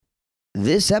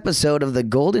This episode of the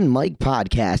Golden Mike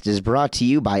Podcast is brought to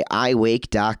you by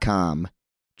iWake.com.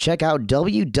 Check out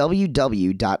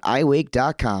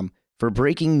www.iwake.com for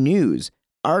breaking news,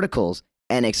 articles,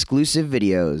 and exclusive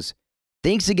videos.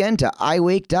 Thanks again to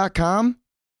iWake.com,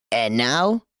 and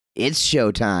now it's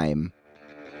showtime.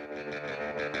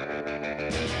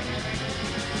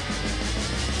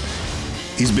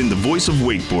 He's been the voice of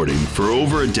wakeboarding for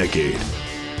over a decade.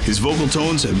 His vocal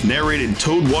tones have narrated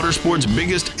Toad Watersport's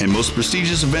biggest and most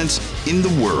prestigious events in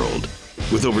the world.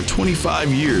 With over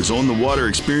 25 years on the water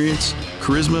experience,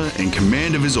 charisma, and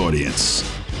command of his audience,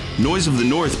 Noise of the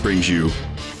North brings you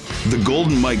the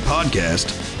Golden Mike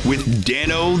Podcast with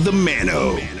Dano the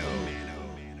Mano.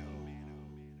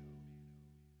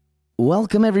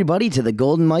 Welcome, everybody, to the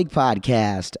Golden Mike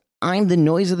Podcast. I'm the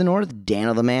Noise of the North,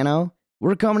 Dano the Mano.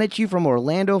 We're coming at you from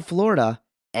Orlando, Florida,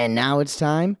 and now it's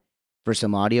time for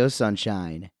some audio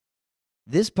sunshine.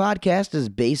 This podcast is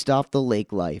based off the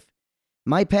lake life,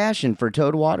 my passion for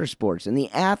Toad water sports, and the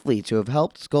athletes who have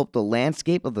helped sculpt the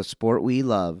landscape of the sport we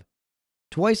love.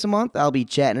 Twice a month, I'll be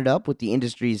chatting it up with the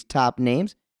industry's top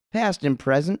names, past and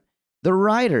present, the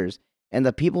riders, and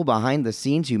the people behind the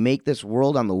scenes who make this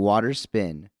world on the water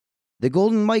spin. The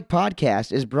Golden Mike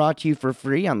Podcast is brought to you for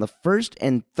free on the first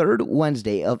and third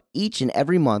Wednesday of each and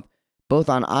every month, both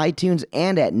on iTunes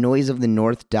and at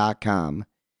noiseofthenorth.com.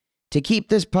 To keep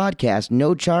this podcast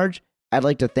no charge, I'd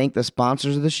like to thank the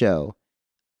sponsors of the show: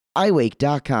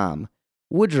 iWake.com,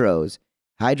 Woodrow's,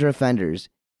 Hydra Fenders,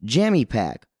 Jammy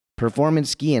Pack,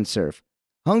 Performance Ski and Surf,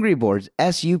 Hungry Boards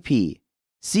SUP,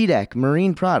 SeaDeck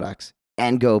Marine Products,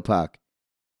 and GoPuck.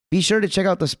 Be sure to check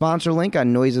out the sponsor link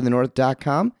on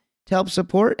noiseofthenorth.com to help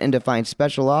support and to find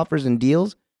special offers and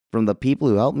deals from the people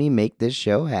who help me make this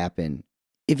show happen.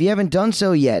 If you haven't done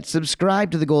so yet,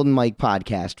 subscribe to the Golden Mike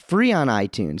Podcast, free on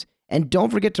iTunes, and don't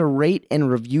forget to rate and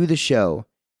review the show.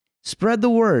 Spread the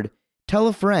word. Tell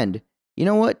a friend. You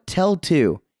know what? Tell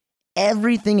two.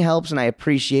 Everything helps, and I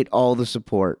appreciate all the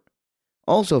support.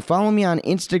 Also, follow me on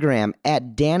Instagram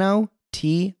at Dano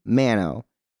T Mano.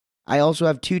 I also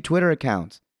have two Twitter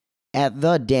accounts, at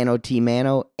the Dano T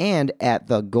Mano and at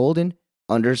the Golden_Mike.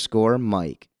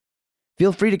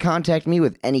 Feel free to contact me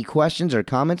with any questions or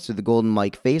comments through the Golden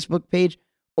Mike Facebook page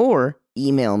or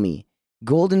email me,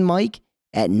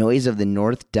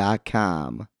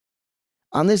 goldenmike@noiseofthenorth.com.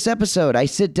 On this episode, I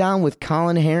sit down with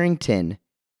Collin Harrington.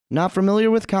 Not familiar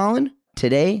with Collin?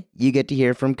 Today, you get to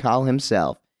hear from Col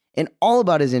himself and all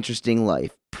about his interesting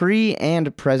life, pre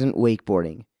and present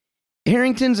wakeboarding.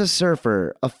 Harrington's a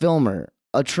surfer, a filmer,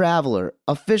 a traveler,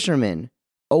 a fisherman,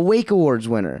 a Wake Awards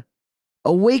winner,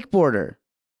 a wakeboarder.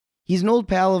 He's an old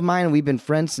pal of mine, and we've been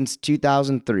friends since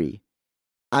 2003.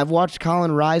 I've watched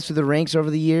Collin rise through the ranks over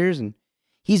the years, and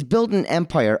he's built an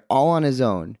empire all on his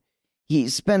own. He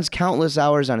spends countless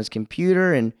hours on his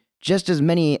computer and just as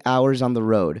many hours on the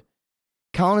road.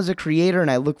 Collin is a creator, and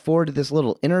I look forward to this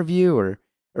little interview or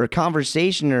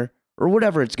conversation or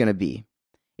whatever it's going to be.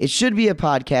 It should be a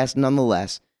podcast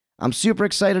nonetheless. I'm super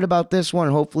excited about this one,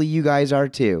 and hopefully you guys are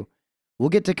too. We'll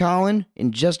get to Collin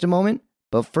in just a moment,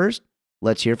 but first,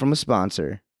 let's hear from a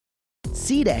sponsor.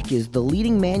 SeaDeck is the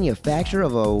leading manufacturer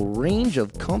of a range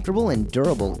of comfortable and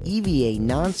durable EVA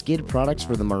non-skid products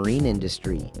for the marine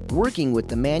industry. Working with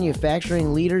the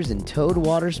manufacturing leaders in towed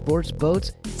water sports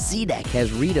boats, SeaDeck has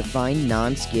redefined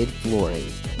non-skid flooring.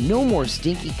 No more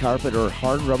stinky carpet or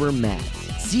hard rubber mats.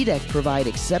 SeaDeck provide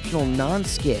exceptional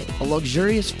non-skid, a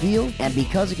luxurious feel, and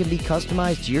because it can be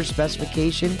customized to your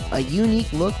specification, a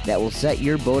unique look that will set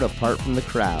your boat apart from the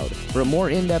crowd. For a more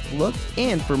in-depth look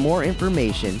and for more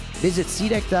information, visit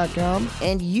SeaDeck.com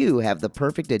and you have the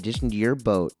perfect addition to your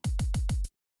boat.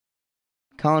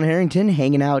 Collin Harrington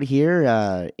hanging out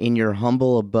here in your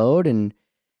humble abode, and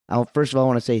first of all, I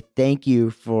want to say thank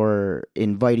you for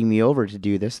inviting me over to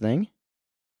do this thing.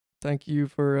 Thank you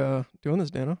for doing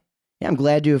this, Dano. Yeah, I'm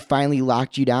glad to have finally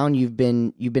locked you down. You've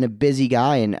been a busy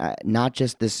guy, and not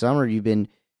just this summer. You've been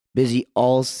busy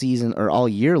all season or all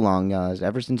year long.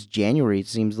 Ever since January, it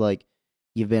seems like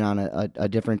you've been on a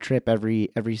different trip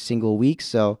every single week.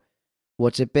 So,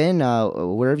 what's it been?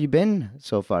 Where have you been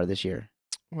so far this year?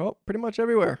 Well, pretty much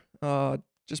everywhere.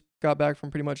 Just got back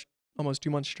from pretty much almost 2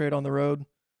 months straight on the road.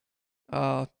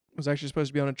 Was actually supposed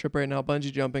to be on a trip right now,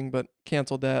 bungee jumping, but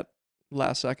canceled that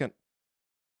last second.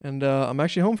 And I'm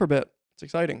actually home for a bit. It's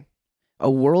exciting.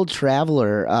 A world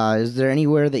traveler. Is there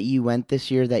anywhere that you went this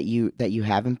year that you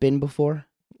haven't been before?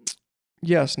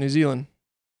 Yes, New Zealand.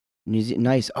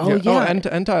 Nice. Oh, yeah. Oh, and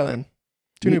Thailand.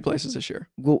 Two new places this year.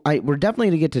 Well, we're definitely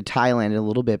going to get to Thailand in a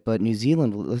little bit, but New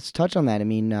Zealand, let's touch on that. I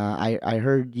mean, I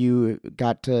heard you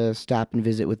got to stop and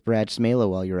visit with Brad Smela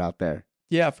while you were out there.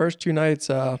 Yeah, first 2 nights,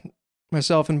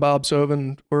 myself and Bob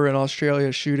Sovin were in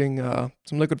Australia shooting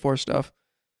some Liquid Force stuff,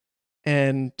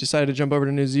 and decided to jump over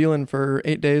to New Zealand for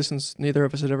 8 days since neither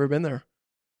of us had ever been there.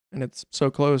 And it's so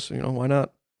close, why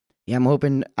not? Yeah, I'm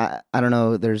hoping, I don't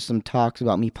know, there's some talks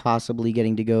about me possibly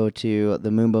getting to go to the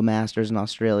Moomba Masters in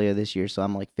Australia this year, so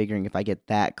I'm like figuring if I get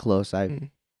that close, I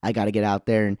got to get out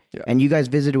there. And you guys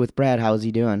visited with Brad. How's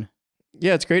he doing?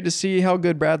 Yeah, it's great to see how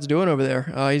good Brad's doing over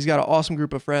there. He's got an awesome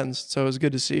group of friends, so it was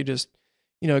good to see just,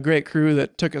 a great crew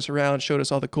that took us around, showed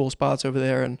us all the cool spots over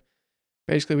there, and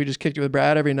basically we just kicked it with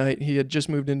Brad every night. He had just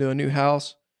moved into a new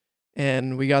house,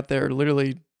 and we got there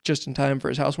literally just in time for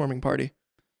his housewarming party.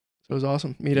 So it was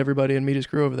awesome. Meet everybody and meet his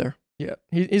crew over there. Yeah,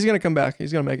 he's going to come back.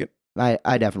 He's going to make it.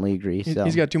 I definitely agree.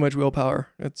 He's got too much willpower.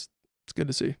 It's good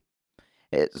to see.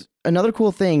 It's another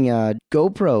cool thing,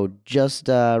 GoPro just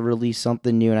released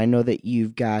something new, and I know that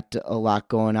you've got a lot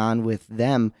going on with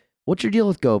them. What's your deal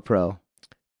with GoPro?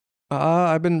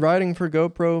 I've been riding for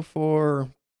GoPro for,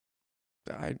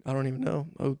 I don't even know,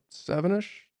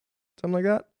 07-ish, something like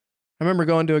that. I remember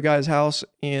going to a guy's house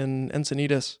in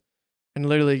Encinitas and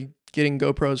literally getting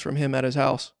GoPros from him at his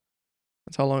house.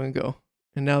 That's how long ago.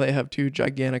 And now they have 2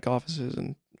 gigantic offices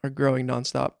and are growing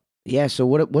nonstop. Yeah, so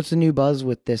what's the new buzz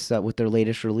with this, with their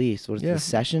latest release? What is the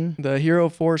Session? The Hero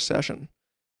 4 Session.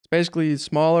 It's basically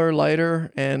smaller,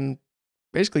 lighter, and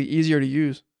basically easier to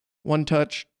use. One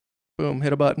touch, boom,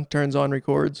 hit a button, turns on,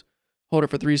 records. Hold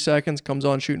it for 3 seconds, comes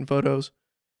on shooting photos.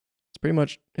 It's pretty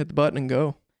much hit the button and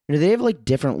go. Do they have like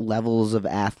different levels of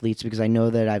athletes? Because I know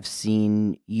that I've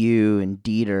seen you and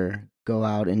Dieter go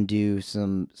out and do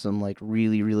some like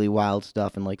really, really wild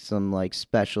stuff and like some like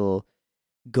special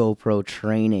GoPro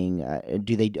training.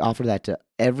 Do they offer that to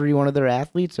every one of their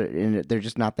athletes, or and they're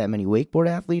just not that many wakeboard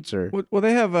athletes? Or well,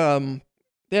 they have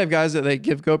guys that they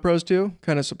give GoPros to,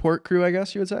 kind of support crew, I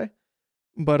guess you would say.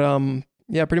 But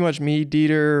yeah, pretty much me,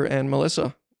 Dieter, and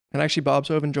Melissa, and actually Bob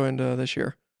Sovin joined this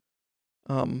year.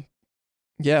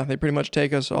 Yeah, they pretty much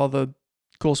take us all the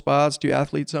cool spots, do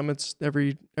athlete summits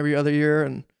every other year,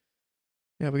 and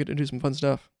yeah, we get to do some fun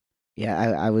stuff. Yeah,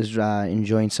 I was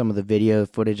enjoying some of the video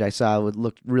footage I saw. It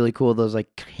looked really cool. Those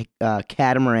like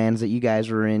catamarans that you guys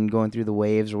were in, going through the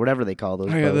waves or whatever they call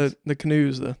those. Oh yeah, the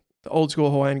canoes, the old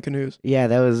school Hawaiian canoes. Yeah,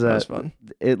 that was fun.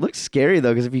 It looked scary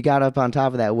though, because if you got up on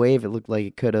top of that wave, it looked like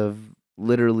it could have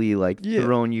literally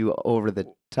thrown you over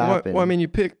the top. Well, I mean, you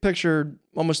picture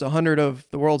almost 100 of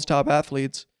the world's top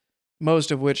athletes, most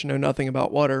of which know nothing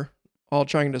about water, all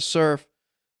trying to surf.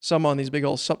 Some on these big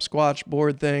old squatch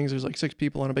board things. There's like 6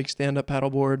 people on a big stand-up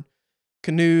paddleboard.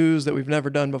 Canoes that we've never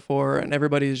done before, and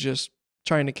everybody's just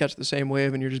trying to catch the same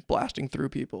wave, and you're just blasting through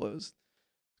people. It was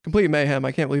complete mayhem.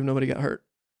 I can't believe nobody got hurt.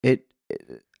 I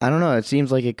don't know. It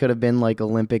seems like it could have been like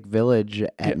Olympic Village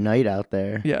at night out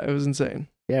there. Yeah, it was insane.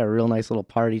 Yeah, a real nice little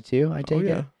party too, I take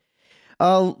it.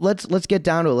 Let's get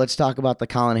down to it. Let's talk about the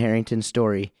Collin Harrington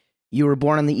story. You were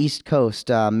born on the East Coast,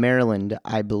 Maryland,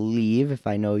 I believe, if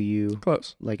I know you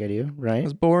close like I do, right? I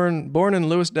was born in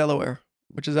Lewis, Delaware,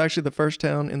 which is actually the first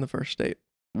town in the first state.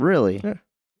 Really? Yeah.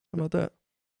 How about that?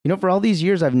 For all these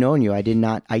years I've known you, I did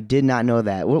not know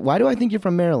that. Why do I think you're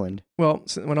from Maryland? Well,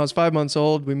 when I was 5 months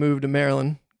old, we moved to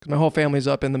Maryland because my whole family's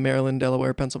up in the Maryland,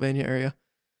 Delaware, Pennsylvania area.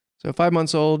 So 5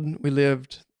 months old, we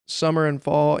lived summer and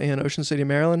fall in Ocean City,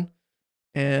 Maryland,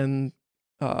 and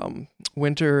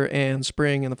winter and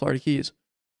spring in the Florida Keys.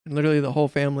 And literally the whole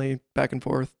family back and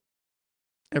forth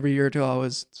every year till I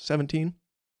was 17.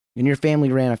 And your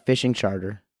family ran a fishing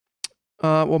charter?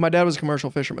 Well, my dad was a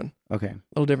commercial fisherman. Okay. A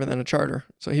little different than a charter.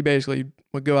 So he basically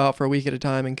would go out for a week at a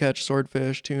time and catch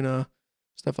swordfish, tuna,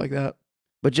 stuff like that.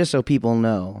 But just so people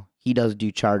know, he does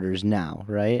do charters now,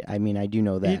 right? I mean, I do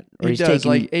know that. He does.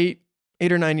 Like 8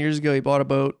 or 9 years ago, he bought a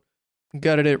boat,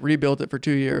 gutted it, rebuilt it for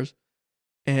 2 years.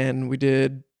 And we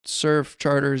did surf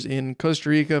charters in Costa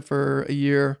Rica for a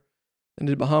year, and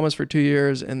did Bahamas for 2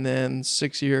 years, and then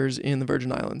 6 years in the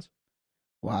Virgin Islands.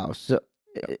 Wow. So,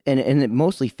 and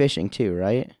mostly fishing too,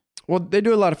 right? Well, they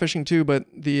do a lot of fishing too, but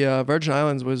the Virgin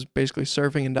Islands was basically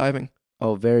surfing and diving.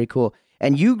 Oh, very cool.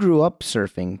 And you grew up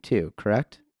surfing too,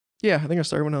 correct? Yeah, I think I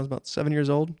started when I was about 7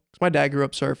 years old. 'Cause my dad grew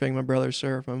up surfing, my brother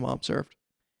surfed, my mom surfed.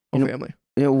 Whole family.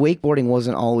 Wakeboarding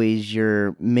wasn't always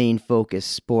your main focus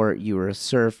sport. You were a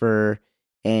surfer,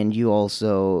 and you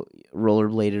also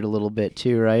rollerbladed a little bit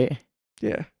too, right?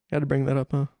 Yeah, got to bring that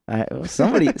up, huh?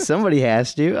 Somebody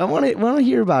has to. I want to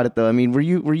hear about it though. I mean, were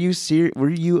you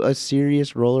a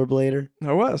serious rollerblader?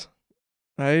 I was.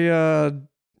 I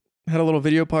had a little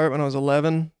video part when I was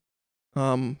 11.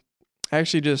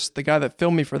 Actually, just the guy that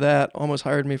filmed me for that almost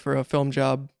hired me for a film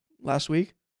job last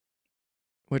week,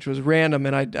 which was random.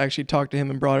 And I actually talked to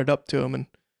him and brought it up to him, and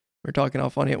we were talking how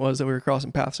funny it was that we were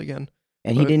crossing paths again.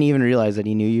 And he didn't even realize that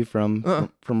he knew you from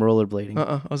rollerblading.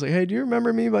 I was like, hey, do you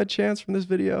remember me by chance from this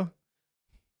video?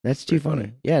 That's too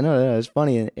funny. Yeah, no, it's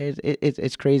funny.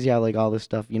 It's crazy how like all this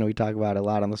stuff, we talk about a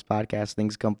lot on this podcast.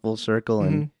 Things come full circle,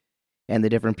 and the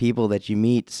different people that you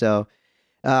meet. So,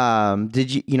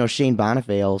 did you, Shane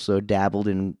Bonifay also dabbled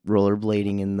in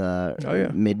rollerblading in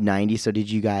the mid '90s. So, did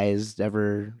you guys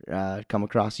ever come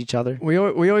across each other? We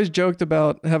always joked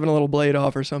about having a little blade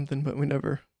off or something, but we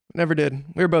never did.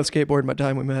 We were both skateboarding by the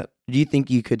time we met. Do you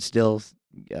think you could still?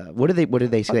 What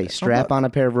did they say? Strap on a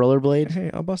pair of rollerblades? Hey,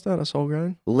 I'll bust out a soul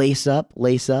grind. Lace up.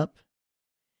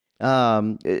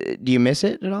 Do you miss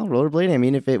it at all, rollerblading? I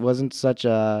mean, if it wasn't such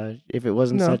a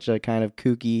kind of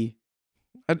kooky.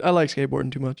 I like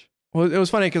skateboarding too much. Well, it was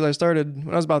funny because when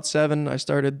I was about 7, I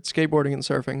started skateboarding and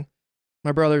surfing.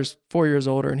 My brother's 4 years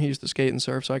older, and he used to skate and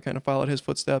surf, so I kind of followed his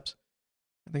footsteps.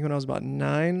 I think when I was about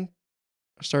 9,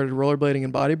 I started rollerblading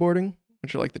and bodyboarding,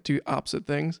 which are like the two opposite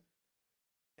things.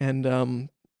 And when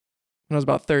I was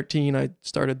about 13, I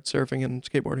started surfing and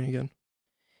skateboarding again.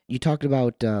 You talked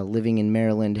about living in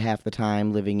Maryland half the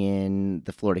time, living in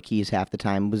the Florida Keys half the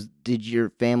time. Did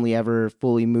your family ever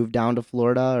fully move down to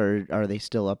Florida, or are they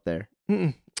still up there?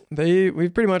 We've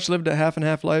pretty much lived a half and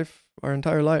half life our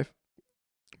entire life.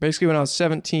 Basically, when I was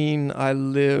 17, I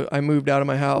moved out of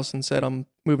my house and said I'm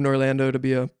moving to Orlando to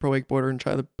be a pro wakeboarder and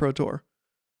try the pro tour.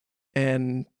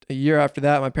 And a year after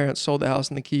that, my parents sold the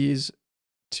house in the Keys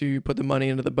to put the money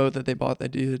into the boat that they bought.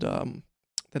 That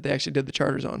they actually did the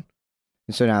charters on.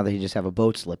 And so now they just have a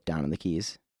boat slip down in the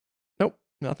Keys. Nope,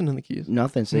 nothing in the Keys.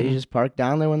 Nothing. So you just park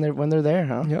down there when they're there,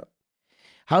 huh? Yep.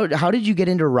 How did you get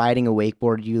into riding a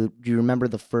wakeboard? Do you remember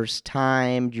the first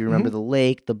time? Do you remember the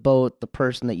lake, the boat, the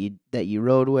person that you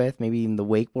rode with? Maybe even the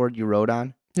wakeboard you rode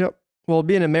on? Yep. Well,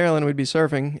 being in Maryland, we'd be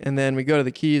surfing, and then we'd go to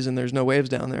the Keys, and there's no waves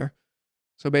down there.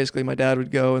 So basically, my dad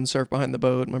would go and surf behind the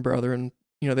boat, my brother, and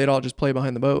they'd all just play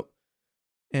behind the boat.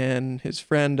 And his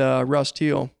friend Russ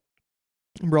Teal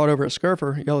brought over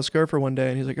a yellow scurfer one day,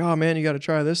 and he's like, "Oh man, you got to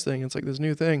try this thing. It's like this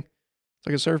new thing. It's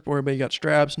like a surfboard, but you got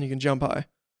straps and you can jump high."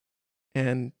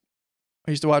 And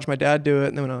I used to watch my dad do it,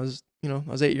 and then when I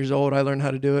was 8 years old, I learned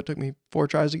how to do it. It took me 4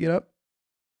 tries to get up.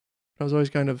 I was always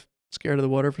kind of scared of the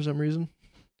water for some reason,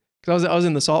 because I was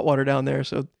in the salt water down there.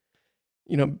 So,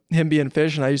 him being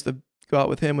fish, and I used to go out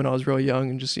with him when I was real young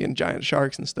and just seeing giant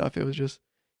sharks and stuff. It was just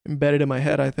embedded in my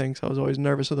head, I think. So I was always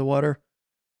nervous of the water.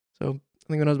 So I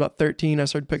think when I was about 13, I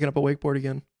started picking up a wakeboard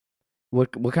again.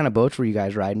 What kind of boats were you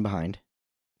guys riding behind?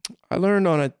 I learned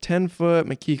on a 10-foot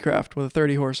McKee Craft with a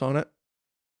 30 horse on it.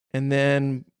 And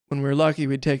then when we were lucky,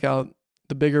 we'd take out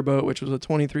the bigger boat, which was a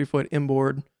 23-foot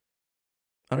inboard.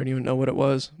 I don't even know what it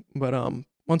was. But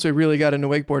once we really got into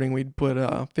wakeboarding, we'd put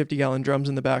 50-gallon drums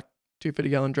in the back, 2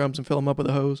 50-gallon drums, and fill them up with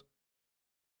a hose.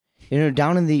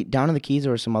 Down in the Keys,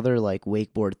 there were some other like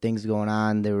wakeboard things going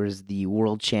on. There was the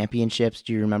World Championships.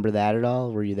 Do you remember that at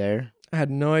all? Were you there? I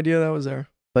had no idea that was there.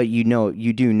 But you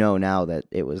do know now that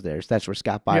it was there. So that's where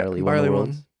Scott Byerly won the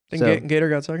Worlds. I think Gator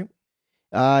got second.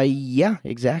 Yeah,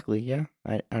 exactly. Yeah,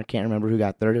 I can't remember who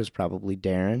got third. It was probably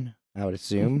Darren, I would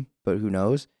assume, but who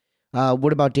knows?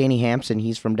 What about Danny Hampson?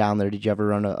 He's from down there. Did you ever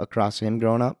run across him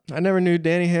growing up? I never knew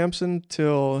Danny Hampson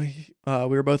till we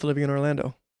were both living in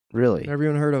Orlando. Really? Never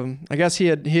even heard of him. I guess he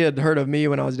had heard of me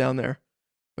when I was down there,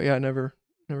 but yeah, I never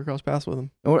crossed paths with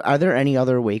him. Or are there any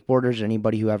other wakeboarders,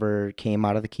 anybody who ever came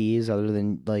out of the Keys other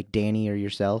than like Danny or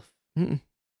yourself?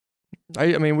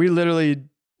 I mean, we literally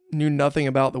knew nothing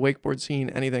about the wakeboard scene,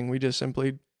 anything. We just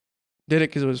simply did it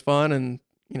because it was fun, and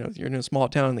you're in a small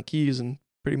town in the Keys, and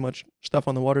pretty much stuff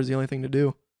on the water is the only thing to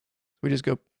do. We just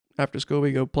go after school.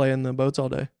 We go play in the boats all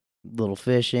day. Little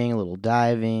fishing, a little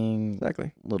diving,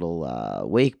 exactly. Little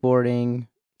wakeboarding.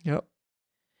 Yep.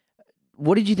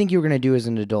 What did you think you were going to do as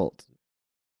an adult?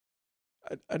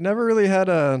 I never really had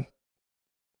a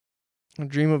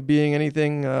dream of being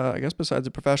anything, I guess, besides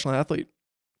a professional athlete.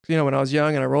 When I was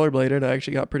young and I rollerbladed, I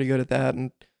actually got pretty good at that,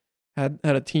 and had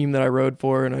a team that I rode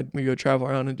for, and we'd go travel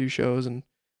around and do shows, and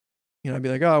I'd be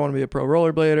like, oh, I want to be a pro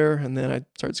rollerblader, and then I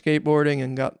started skateboarding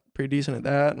and got pretty decent at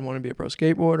that, and wanted to be a pro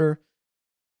skateboarder.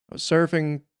 I was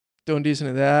surfing, doing decent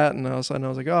at that, and all of a sudden I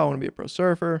was like, oh, I want to be a pro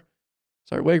surfer.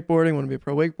 Started wakeboarding, want to be a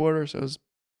pro wakeboarder. So it was,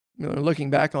 looking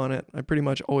back on it, I pretty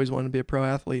much always wanted to be a pro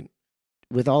athlete.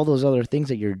 With all those other things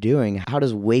that you're doing, how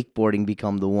does wakeboarding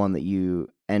become the one that you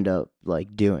end up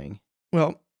like doing?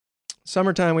 Well,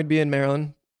 summertime we'd be in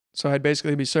Maryland, so I'd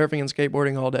basically be surfing and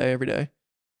skateboarding all day, every day.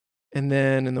 And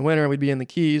then in the winter we'd be in the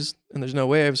Keys, and there's no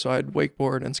waves, so I'd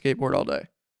wakeboard and skateboard all day.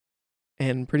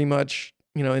 And pretty much,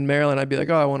 in Maryland, I'd be like,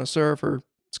 oh, I want to surf or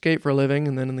skate for a living.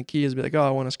 And then in the Keys, I'd be like, oh, I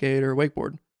want to skate or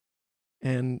wakeboard.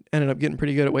 And ended up getting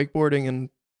pretty good at wakeboarding. And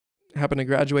happened to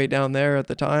graduate down there at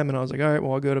the time, and I was like, all right,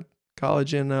 well, I'll go to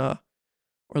college in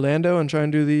Orlando and try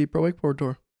and do the pro wakeboard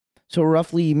tour. So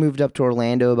roughly you moved up to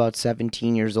Orlando about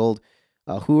 17 years old.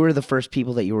 Who were the first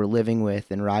people that you were living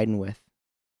with and riding with?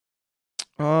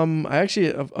 I actually,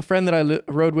 a friend that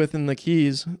I rode with in the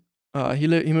Keys, he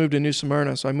moved to New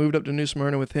Smyrna, so I moved up to New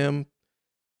Smyrna with him,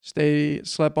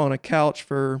 slept on a couch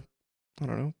for, I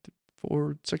don't know,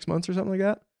 4-6 months or something like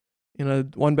that, in a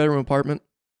 1-bedroom apartment.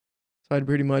 So I'd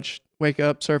pretty much wake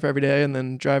up, surf every day, and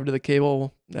then drive to the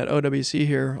cable at OWC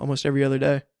here almost every other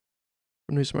day.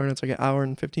 From New Smyrna, it's like an hour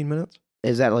and 15 minutes.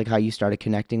 Is that like how you started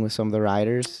connecting with some of the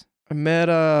riders? I met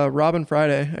Robin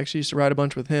Friday. I actually used to ride a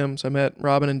bunch with him. So I met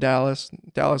Robin in Dallas.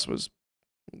 Dallas was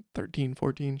 13,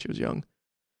 14. She was young.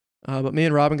 But me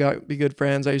and Robin got to be good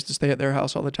friends. I used to stay at their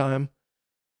house all the time.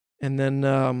 And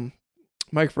then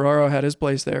Mike Ferraro had his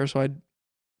place there. So I'd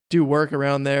do work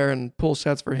around there and pull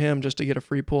sets for him just to get a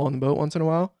free pull on the boat once in a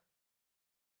while.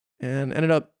 And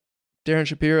ended up, Darren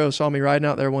Shapiro saw me riding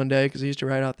out there one day because he used to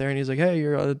ride out there. And he's like, hey,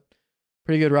 you're a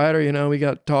pretty good rider, you know, we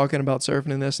got talking about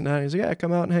surfing and this and that. And he's like, yeah,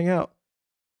 come out and hang out.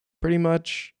 Pretty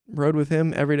much rode with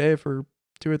him every day for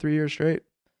 2 or 3 years straight.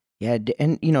 Yeah,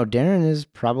 and you know, Darren is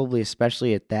probably,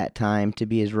 especially at that time, to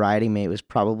be his riding mate was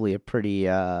probably a pretty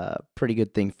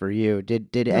good thing for you.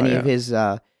 Did any of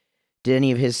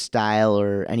his style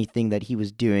or anything that he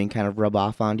was doing kind of rub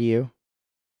off onto you?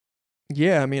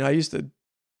 Yeah, I mean,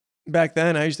 back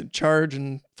then I used to charge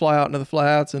and fly out into the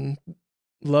flats and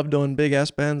loved doing big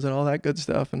S-bends and all that good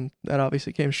stuff, and that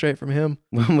obviously came straight from him.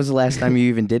 When was the last time you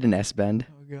even did an S-bend?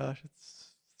 Oh gosh,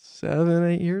 it's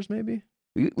 7-8 years maybe.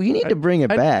 You need to bring it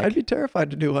back. I'd be terrified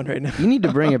to do one right now. You need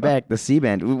to bring it back, the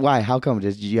C-bend. Why? How come?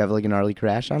 Did you have like a gnarly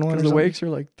crash on one? Because the wakes are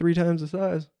like 3 times the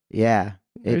size. Yeah.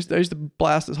 I used to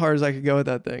blast as hard as I could go with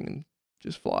that thing and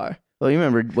just fly. Well, you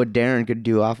remember what Darren could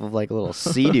do off of like a little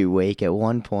Sea-Doo wake at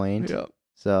one point. Yeah.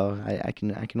 So I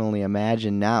can only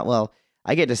imagine now. Well,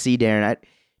 I get to see Darren.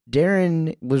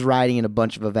 Darren was riding in a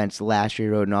bunch of events last year.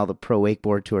 He rode in all the pro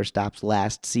wakeboard tour stops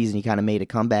last season. He kind of made a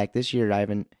comeback this year. I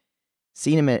haven't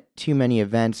seen him at too many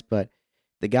events, but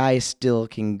the guy still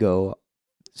can go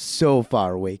so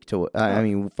far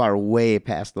far way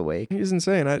past the wake. He's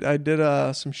insane. I did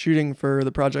some shooting for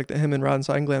the project that him and Rod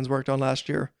Seinglands worked on last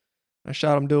year. I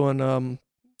shot him doing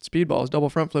speedballs, double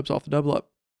front flips off the double up.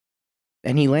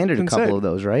 And he landed a couple of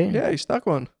those, right? Yeah, he stuck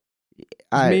one.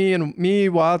 Me,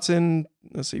 Watson,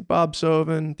 let's see, Bob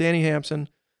Sovin, Danny Hampson.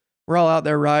 We're all out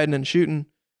there riding and shooting.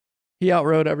 He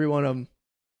outrode every one of them.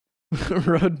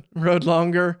 rode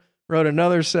longer, rode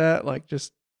another set, like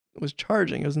just was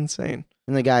charging. It was insane.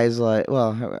 And the guy's like,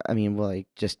 like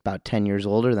just about 10 years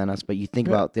older than us, but you think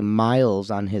about the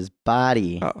miles on his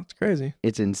body. Oh, it's crazy.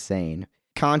 It's insane.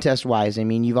 Contest-wise, I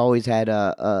mean, you've always had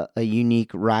a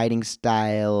unique riding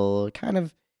style, kind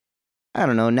of, I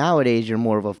don't know, nowadays you're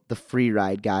more of the free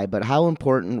ride guy, but how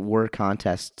important were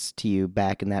contests to you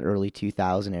back in that early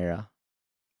 2000 era?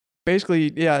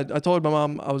 Basically, yeah, I told my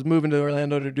mom I was moving to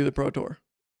Orlando to do the pro tour.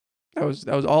 That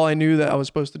was all I knew that I was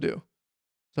supposed to do.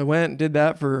 So I went and did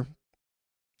that for,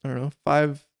 I don't know,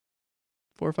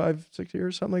 4, 5, 6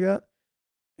 years, something like that,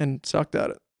 and sucked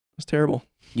at it. It was terrible.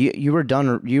 You were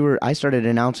done. I started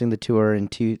announcing the tour in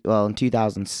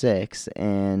 2006,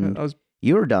 and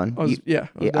you were done.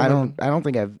 I don't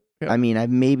think I've. Yeah. I mean, I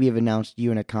maybe have announced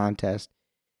you in a contest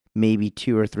maybe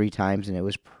 2 or 3 times, and it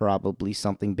was probably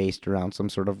something based around some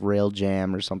sort of rail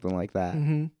jam or something like that.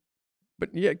 Mm-hmm.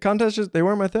 But yeah, contests they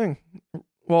weren't my thing.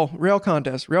 Well, rail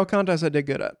contests I did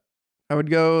good at. I would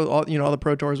go, all the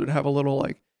pro tours would have a little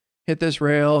like hit this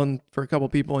rail and for a couple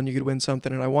people and you could win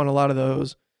something, and I won a lot of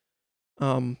those.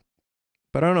 But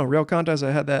I don't know, rail contests,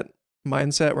 I had that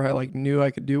mindset where I like knew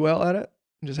I could do well at it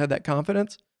and just had that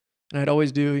confidence. And I'd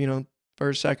always do,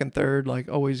 first, second, third, like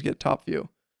always get top few.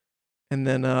 And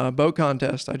then boat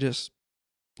contest,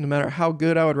 no matter how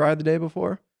good I would ride the day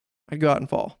before, I'd go out and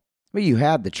fall. Well, you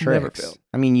had the tricks. Never failed.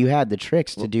 I mean, you had the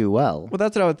tricks to do well. Well,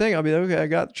 that's what I would think. I'd be like, okay, I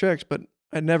got the tricks, but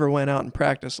I never went out and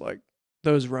practiced like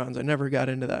those runs. I never got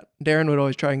into that. Darren would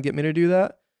always try and get me to do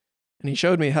that. And he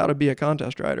showed me how to be a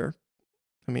contest rider.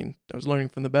 I mean, I was learning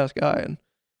from the best guy and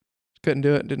couldn't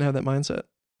do it. Didn't have that mindset.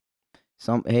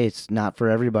 Hey, it's not for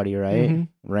everybody, right?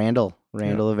 Mm-hmm. Randall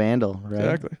the Vandal, right?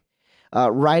 Exactly.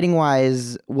 Riding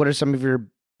wise, what are some of your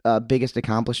biggest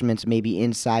accomplishments, maybe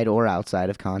inside or outside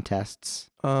of contests?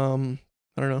 I don't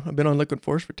know. I've been on Liquid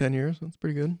Force for 10 years. That's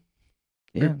pretty good.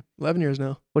 Yeah. 11 years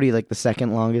now. What are you, like the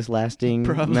second longest lasting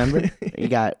member? You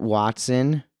got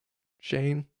Watson.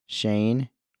 Shane.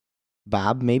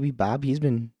 Bob, maybe. Bob, he's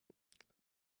been...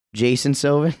 Jason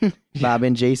Sovin. Bob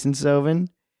and Jason Sovin.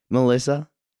 Melissa.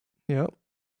 Yep.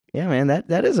 Yeah, man,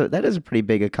 that is a pretty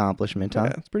big accomplishment, huh?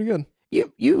 Yeah, it's pretty good.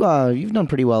 You've done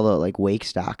pretty well at like wake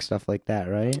stock stuff like that,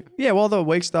 right? Yeah, well, the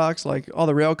wake stocks, like all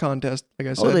the rail contests, like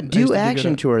I said. Oh, the I used to Do be good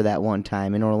Action at. Tour that one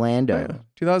time in Orlando. Oh, yeah.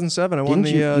 2007, I won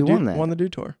Didn't you won that? won the Do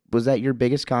Tour. Was that your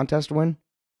biggest contest win?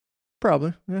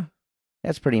 Probably, yeah.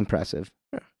 That's pretty impressive.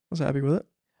 Yeah, I was happy with it.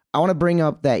 I want to bring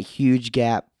up that huge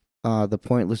gap the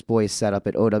Pointless Boys set up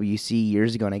at OWC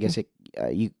years ago, and I guess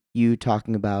you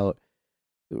talking about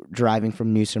driving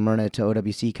from New Smyrna to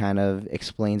OWC kind of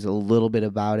explains a little bit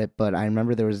about it, but I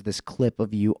remember there was this clip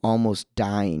of you almost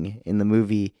dying in the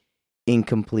movie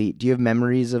Incomplete. Do you have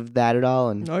memories of that at all?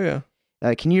 And Oh,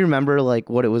 yeah. can you remember like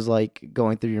what it was like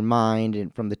going through your mind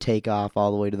and from the takeoff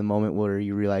all the way to the moment where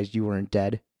you realized you weren't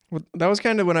dead? Well, that was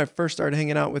kind of when I first started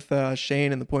hanging out with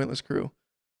Shane and the Pointless crew.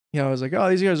 You know, I was like, oh,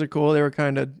 these guys are cool. They were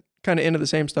kind of into the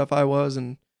same stuff I was,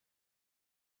 and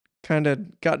kind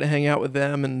of got to hang out with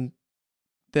them, and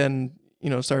then, you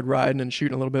know, started riding and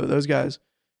shooting a little bit with those guys.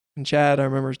 And Chad, I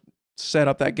remember, set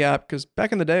up that gap, because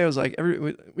back in the day, it was like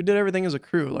we did everything as a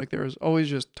crew. Like there was always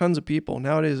just tons of people.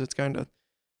 Nowadays, it's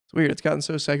weird. It's gotten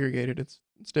so segregated. It's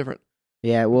different.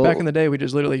 Yeah, well, Back in the day, we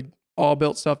just literally all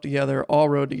built stuff together, all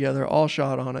rode together, all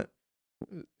shot on it.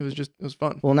 It was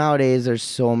fun. Well, nowadays there's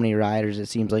so many riders. It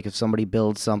seems like if somebody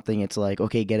builds something, it's like,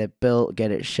 okay, get it built, get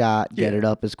it shot, get it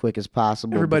up as quick as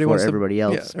possible Everybody before wants everybody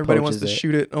else. Yeah, everybody wants to poaches it.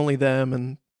 shoot it, only them,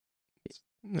 and it's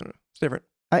different.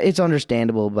 It's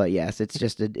understandable, but yes, it's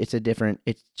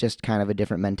just kind of a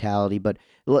different mentality. But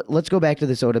let's go back to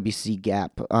this OWC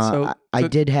gap. I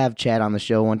did have Chad on the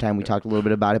show one time. We talked a little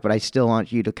bit about it, but I still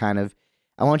want you to kind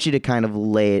of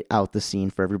lay out the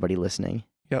scene for everybody listening.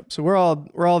 Yep. So we're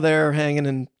all there hanging,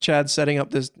 and Chad's setting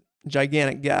up this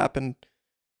gigantic gap, and,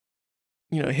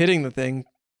 you know, hitting the thing,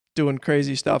 doing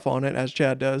crazy stuff on it as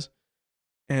Chad does.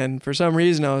 And for some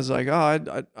reason, I was like,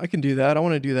 oh, I can do that. I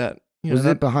want to do that. Was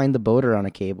it behind the boat or on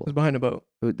a cable? It was behind a boat.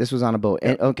 This was on a boat. Yeah,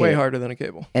 And, okay. Way harder than a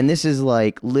cable. And this is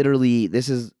like literally, this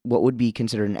is what would be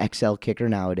considered an XL kicker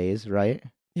nowadays, right?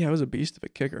 Yeah, it was a beast of a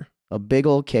kicker. A big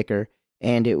old kicker,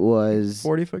 and it was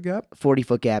 40-foot gap.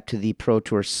 40-foot gap to the Pro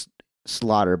Tour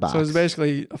slaughter box. So it was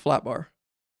basically a flat bar.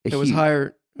 It was huge-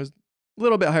 higher. It was a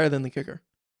little bit higher than the kicker.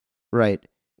 right?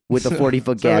 With a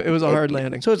 40-foot So gap. it was a hard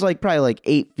landing. So it's like probably like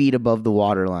 8 feet above the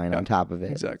water line on top of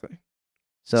it. Exactly.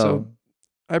 So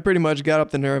I pretty much got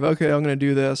up the nerve. Okay, I'm going to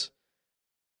do this.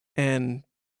 And,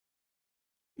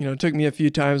 you know, it took me a few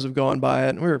times of going by it.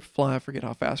 And we were flying. I forget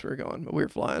how fast we were going, but we were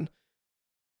flying.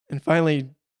 And finally,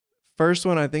 first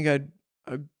one, I think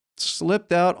I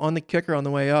slipped out on the kicker on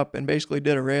the way up and basically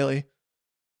did a railie,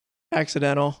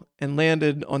 accidental, and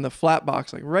landed on the flat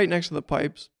box, like right next to the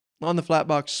pipes. On the flat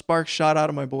box, sparks shot out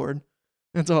of my board.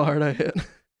 That's how hard I hit.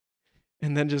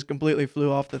 And then just completely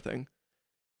flew off the thing.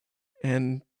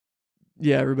 And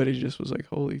yeah, everybody just was like,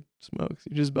 holy smokes,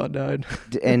 you just about died.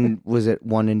 and was it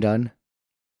one and done?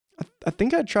 I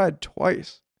think I tried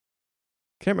twice.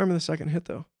 Can't remember the second hit,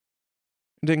 though.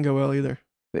 It didn't go well either.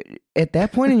 At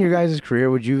that point in your guys'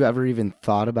 career, would you ever even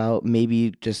thought about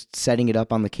maybe just setting it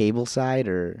up on the cable side,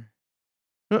 or?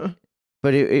 Uh-uh.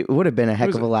 But it would have been a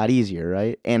heck of a lot easier,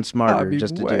 right? And smarter,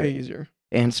 just to do it. Way easier.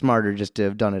 And smarter just to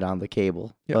have done it on the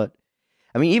cable. Yep. But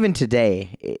I mean, even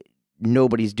today,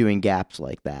 nobody's doing gaps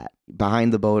like that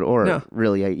behind the boat, or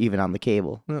really even on the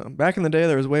cable. No, back in the day,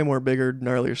 there was way more bigger,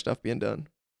 gnarlier stuff being done.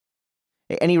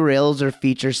 Any rails or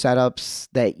feature setups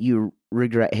that you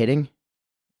regret hitting?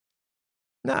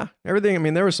 Nah, everything. I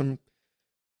mean, there was some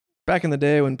back in the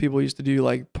day when people used to do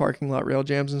like parking lot rail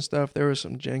jams and stuff. There was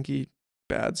some janky,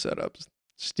 bad setups,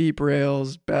 steep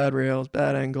rails, bad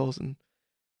angles, and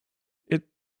it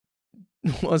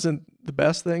wasn't the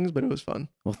best things, but it was fun.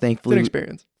 Well, It's an thankfully,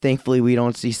 experience. we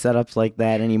don't see setups like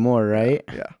that anymore, right?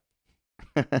 Yeah,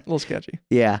 a little sketchy.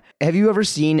 Yeah. Have you ever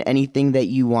seen anything that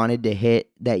you wanted to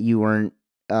hit that you weren't,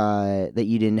 that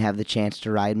you didn't have the chance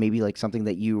to ride? Maybe like something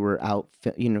that you were out,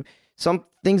 some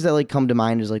things that like come to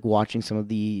mind is like watching some of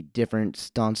the different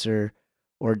stunts or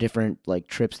different like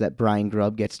trips that Brian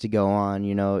Grubb gets to go on,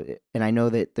 and I know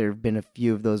that there have been a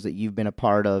few of those that you've been a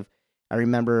part of. I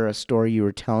remember a story you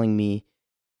were telling me.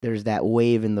 There's that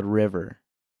wave in the river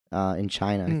in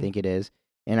China, I think it is.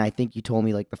 And I think you told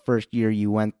me like the first year you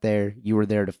went there, you were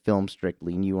there to film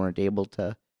strictly and you weren't able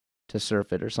to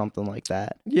surf it or something like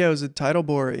that. Yeah, it was a tidal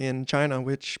bore in China,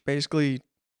 which basically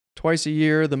twice a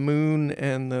year, the moon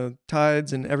and the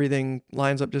tides and everything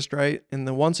lines up just right. And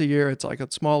then once a year, it's like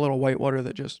a small little whitewater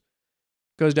that just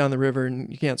goes down the river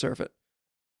and you can't surf it.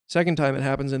 Second time it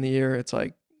happens in the year, it's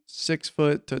like 6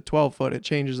 foot to 12 foot. It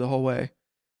changes the whole way.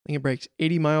 I think it breaks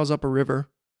 80 miles up a river.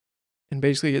 And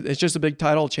basically, it's just a big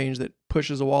tidal change that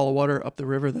pushes a wall of water up the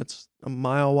river that's a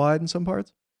mile wide in some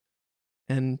parts.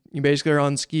 and you basically are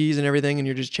on skis and everything, and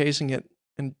you're just chasing it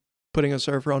and putting a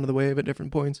surfer onto the wave at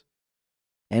different points.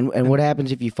 And what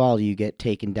happens if you fall? Do you get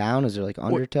taken down? Is there like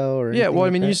undertow or yeah? anything Well, I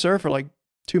like mean, that? you surf for like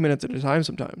 2 minutes at a time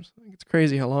sometimes. It's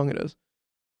crazy how long it is.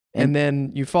 And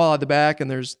then you fall out the back,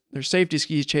 and there's safety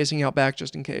skis chasing you out back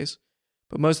just in case.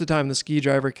 But most of the time, the ski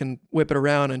driver can whip it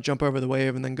around and jump over the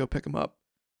wave and then go pick them up.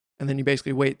 And then you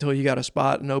basically wait till you got a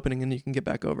spot, an opening, and you can get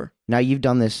back over. Now, you've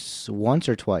done this once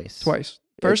or twice? Twice.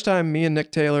 First time, me and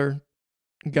Nick Taylor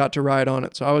got to ride on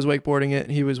it. So I was wakeboarding it,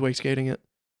 and he was wake skating it.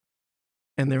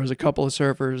 And there was a couple of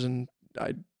surfers, and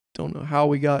I don't know how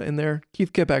we got in there.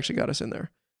 Keith Kipp actually got us in there.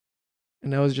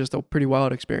 And that was just a pretty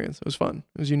wild experience. It was fun.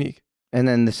 It was unique. And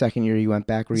then the second year you went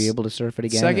back, were you able to surf it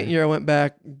again? Second year I went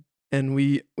back, and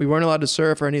we weren't allowed to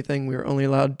surf or anything. We were only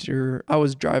allowed to, I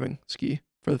was driving ski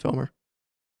for the filmer.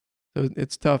 So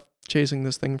it's tough chasing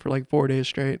this thing for like 4 days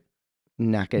straight.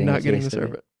 Not getting to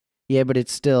surf it. Yeah, but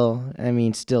it's still, I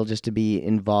mean, still just to be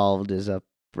involved is a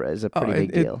pretty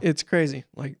big deal. It's crazy.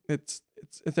 Like it's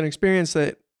an experience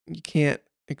that you can't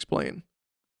explain.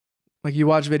 Like you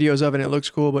watch videos of it and it looks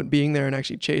cool, but being there and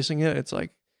actually chasing it, it's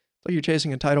like you're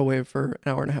chasing a tidal wave for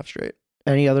an hour and a half straight.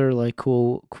 Any other like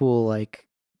cool like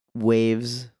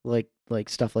waves, like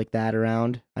stuff like that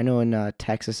around? I know in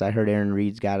Texas, I heard Aaron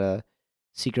Reed's got a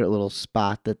secret little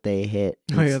spot that they hit.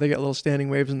 Oh yeah, they got little standing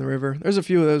waves in the river. There's a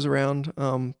few of those around.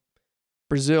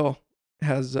 Brazil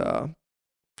has, or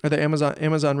the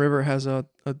Amazon River has a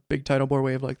big tidal bore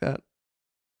wave like that.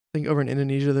 I think over in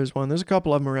Indonesia there's one. There's a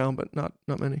couple of them around, but not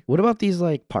many. What about these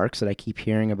like parks that I keep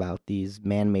hearing about? These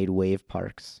man-made wave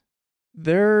parks.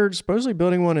 They're supposedly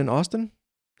building one in Austin.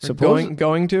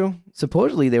 Going to.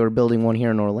 Supposedly they were building one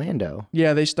here in Orlando.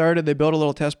 Yeah, they built a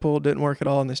little test pool, didn't work at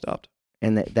all, and they stopped.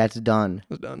 And that's done.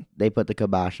 It's done. They put the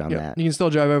kibosh on that. You can still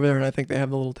drive over there, and I think they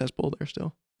have the little test pool there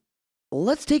still.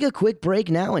 Let's take a quick break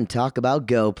now and talk about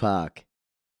GoPuck.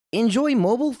 Enjoy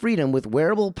mobile freedom with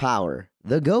wearable power.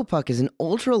 The GoPuck is an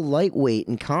ultra lightweight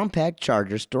and compact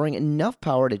charger storing enough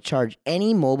power to charge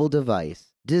any mobile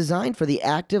device. Designed for the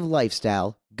active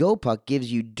lifestyle, GoPuck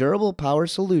gives you durable power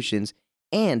solutions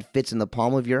and fits in the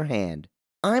palm of your hand.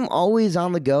 I'm always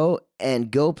on the go,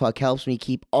 and GoPuck helps me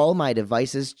keep all my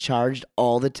devices charged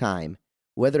all the time.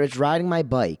 Whether it's riding my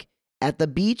bike, at the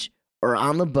beach, or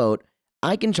on the boat,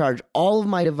 I can charge all of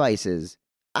my devices.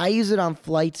 I use it on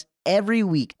flights every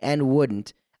week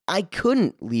and I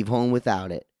couldn't leave home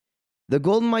without it. The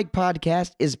Golden Mike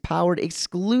podcast is powered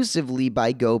exclusively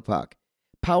by GoPuck,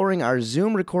 powering our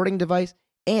Zoom recording device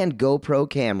and GoPro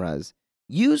cameras.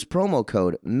 Use promo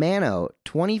code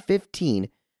MANO2015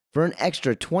 for an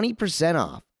extra 20%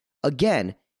 off.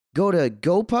 Again, go to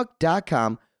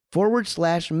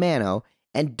gopuck.com/Mano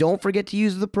and don't forget to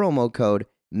use the promo code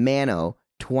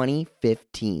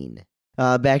MANO2015.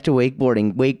 Back to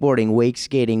wakeboarding, wake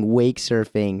skating, wake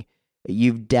surfing.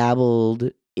 You've dabbled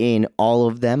in all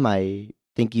of them. I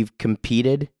think you've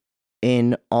competed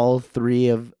in all three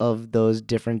of those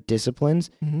different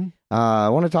disciplines. Mm-hmm. I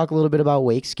want to talk a little bit about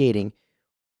wake skating.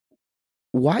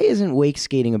 Why isn't wake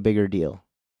skating a bigger deal?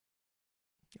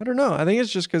 I don't know. I think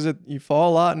it's just because you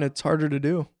fall a lot and it's harder to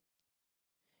do.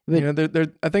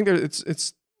 But, I think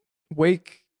it's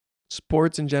wake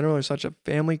sports in general are such a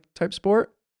family type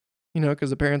sport. Because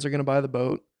the parents are going to buy the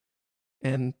boat,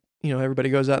 and everybody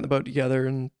goes out in the boat together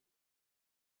and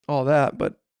all that.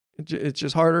 But it's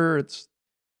just harder.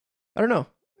 I don't know.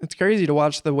 It's crazy to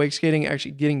watch the wake skating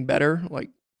actually getting better, like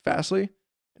fastly,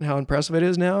 and how impressive it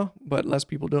is now. But less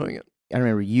people doing it. I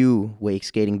remember you wake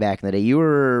skating back in the day. You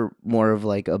were more of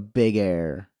like a big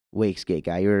air wake skate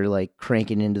guy. You were like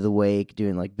cranking into the wake,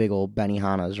 doing like big old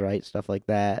Benihanas, right? Stuff like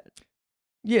that.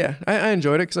 Yeah, I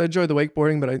enjoyed it because I enjoyed the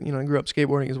wakeboarding, but I grew up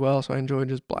skateboarding as well, so I enjoyed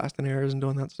just blasting airs and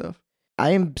doing that stuff.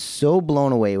 I am so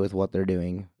blown away with what they're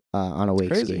doing on a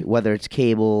wake skate. Whether it's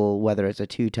cable, whether it's a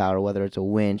two-tower, whether it's a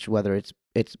winch, whether it's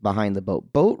behind the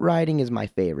boat. Boat riding is my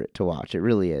favorite to watch. It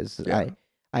really is. Yeah.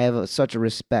 I have such a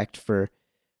respect for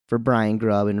Brian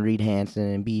Grubb and Reed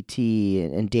Hansen and BT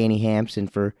and Danny Hampson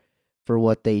for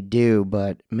what they do.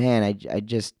 But man, I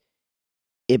just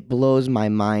it blows my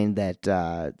mind that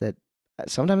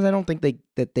sometimes I don't think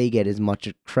that they get as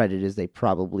much credit as they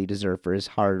probably deserve for as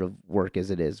hard of work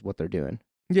as it is what they're doing.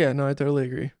 Yeah, no, I totally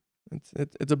agree.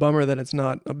 It's a bummer that it's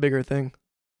not a bigger thing.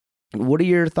 What are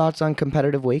your thoughts on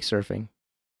competitive wake surfing?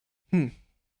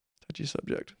 Touchy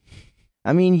subject.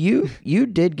 I mean, you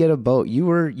did get a boat. You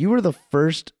were the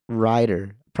first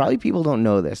rider. Probably people don't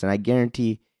know this, and I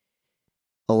guarantee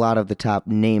a lot of the top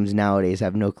names nowadays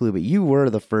have no clue, but you were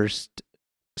the first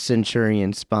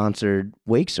Centurion sponsored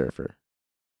wake surfer.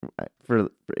 I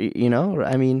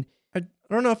mean, I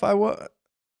don't know if I was.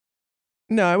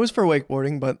 No, it was for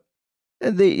wakeboarding, but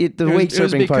The wake it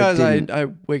was surfing part because didn't. I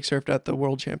wake surfed at the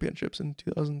World Championships in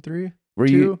 2003. Were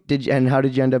you and how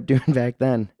did you end up doing back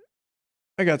then?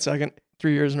 I got second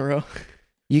 3 years in a row.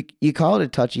 You call it a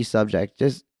touchy subject.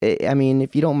 Just I mean,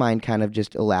 if you don't mind, kind of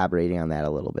just elaborating on that a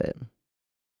little bit.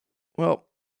 Well,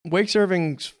 wake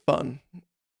surfing's fun.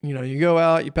 You know, you go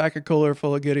out, you pack a cooler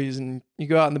full of goodies, and you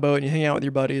go out in the boat and you hang out with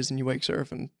your buddies and you wake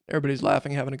surf, and everybody's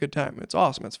laughing, having a good time. It's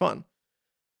awesome. It's fun.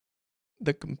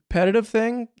 The competitive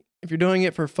thing, if you're doing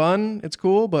it for fun, it's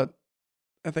cool, but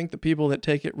I think the people that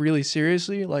take it really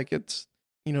seriously, like it's,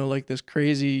 you know, like this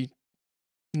crazy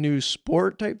new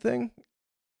sport type thing,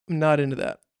 I'm not into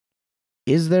that.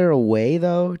 Is there a way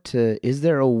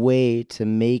to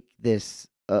make this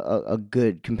a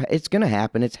good it's going to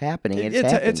happen. It's happening.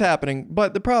 It's happening,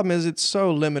 but the problem is it's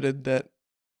so limited that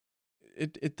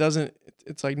it doesn't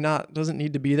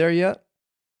need to be there yet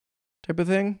type of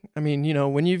thing. I mean, you know,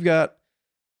 when you've got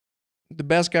the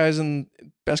best guys in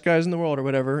the world or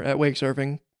whatever at wake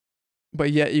surfing,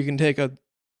 but yet you can take a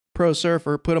pro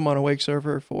surfer, put them on a wake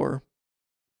surfer for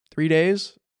 3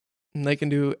 days, and they can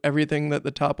do everything that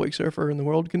the top wake surfer in the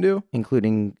world can do,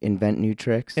 including invent new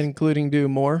tricks, including do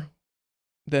more,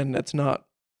 then that's not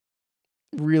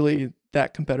really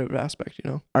that competitive aspect, you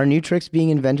know. Are new tricks being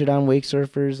invented on wake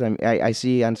surfers? I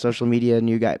see on social media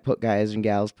guys and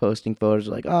gals posting photos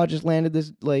like, oh, just landed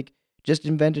this, like, just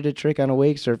invented a trick on a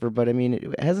wake surfer. But I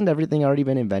mean, hasn't everything already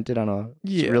been invented on a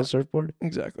real surfboard?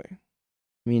 Exactly.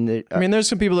 I mean, there's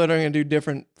some people that are going to do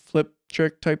different flip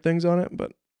trick type things on it,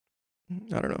 but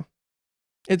I don't know.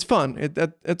 It's fun.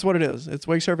 That's what it is. It's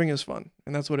wake surfing is fun,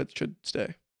 and that's what it should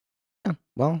stay. Yeah,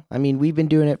 well, I mean, we've been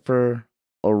doing it for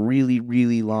a really,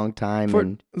 really long time.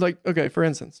 For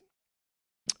instance,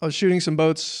 I was shooting some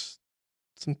boats,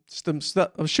 some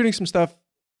stuff. I was shooting some stuff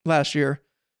last year,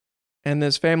 and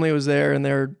this family was there, and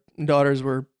their daughters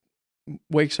were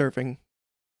wake surfing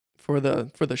for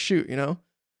the shoot, you know,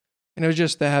 and it was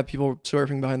just to have people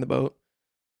surfing behind the boat.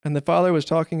 And the father was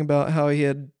talking about how he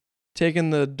had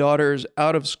taken the daughters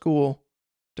out of school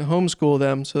to homeschool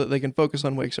them so that they can focus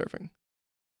on wake surfing.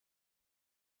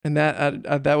 And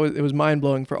it was mind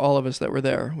blowing for all of us that were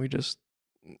there. It was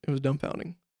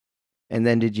dumbfounding. And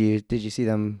then did you see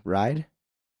them ride?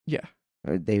 Yeah.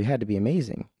 They had to be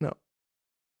amazing. No.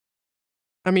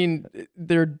 I mean,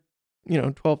 they're,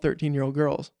 12, 13-year-old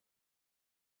girls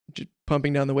just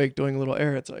pumping down the wake, doing a little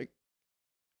air. It's like,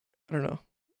 I don't know.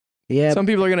 Yeah. Some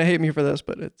people are going to hate me for this,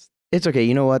 but it's okay.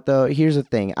 You know what though? Here's the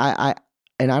thing. I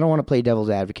don't want to play devil's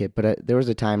advocate, but there was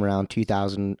a time around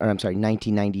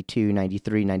 1992,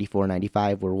 93, 94,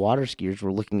 95 where water skiers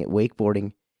were looking at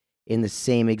wakeboarding in the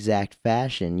same exact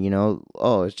fashion, you know,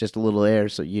 oh, it's just a little air,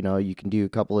 so, you know, you can do a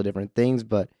couple of different things,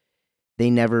 but they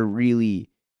never really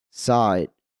saw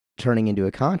it turning into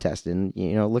a contest. And,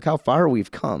 you know, look how far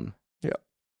we've come.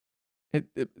 Yeah.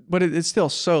 But it's still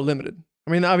so limited.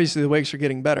 I mean, obviously the wakes are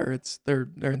getting better. They're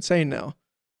insane now,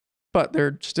 but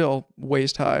they're still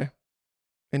waist high,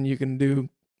 and you can do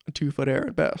a 2-foot air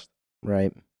at best.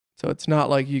 Right. So it's not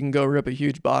like you can go rip a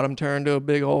huge bottom turn to a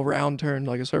big old round turn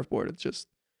like a surfboard. It's just,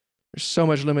 there's so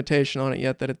much limitation on it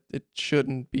yet that it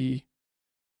shouldn't be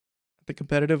at the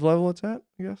competitive level it's at,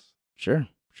 I guess. Sure.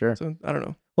 So I don't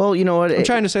know. Well, you know what? I'm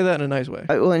trying to say that in a nice way.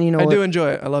 I do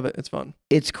enjoy it. I love it. It's fun.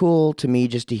 It's cool to me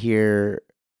just to hear,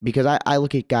 because I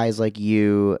look at guys like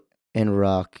you and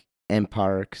Ruck and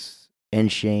Parks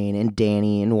and Shane and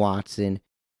Danny and Watson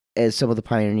as some of the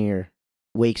pioneer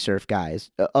wake surf guys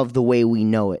of the way we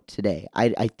know it today.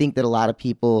 I think that a lot of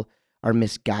people are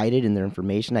misguided in their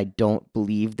information. I don't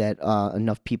believe that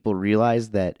enough people realize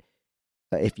that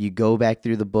if you go back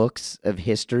through the books of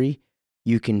history,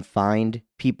 you can find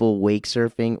people wake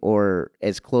surfing or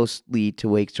as closely to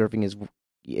wake surfing as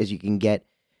you can get,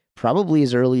 probably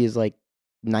as early as like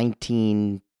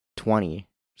 1920,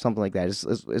 something like that.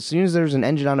 As soon as there's an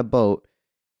engine on a boat.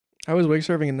 I was wake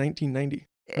surfing in 1990.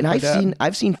 And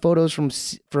I've seen photos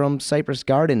from Cypress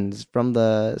Gardens from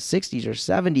the 60s or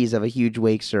 70s of a huge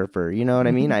wake surfer. You know what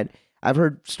I mean? I've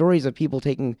heard stories of people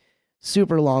taking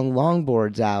super long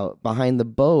longboards out behind the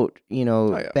boat, you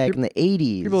know, back in the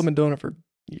 80s. People have been doing it for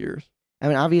years. I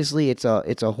mean, obviously it's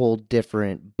a whole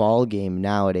different ball game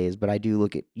nowadays, but I do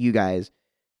look at you guys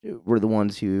were the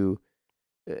ones who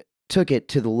took it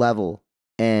to the level,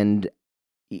 and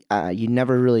you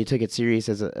never really took it serious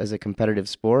as a competitive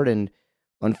sport. And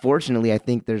unfortunately, I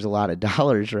think there's a lot of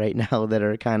dollars right now that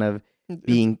are kind of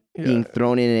being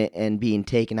thrown in it and being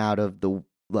taken out of a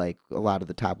lot of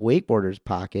the top wakeboarders'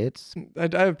 pockets. I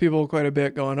have people quite a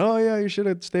bit going, oh yeah, you should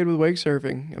have stayed with wake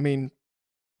surfing. I mean,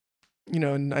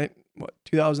 in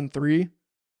 2003?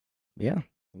 Yeah.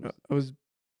 I was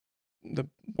the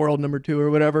world number 2 or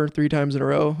whatever 3 times in a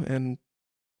row, and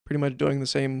pretty much doing the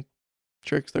same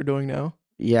tricks they're doing now.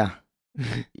 Yeah.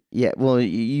 Yeah, well,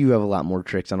 you have a lot more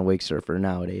tricks on a wake surfer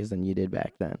nowadays than you did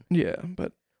back then. Yeah,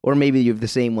 but Or maybe you have the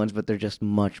same ones, but they're just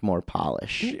much more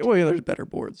polished. well, yeah, there's better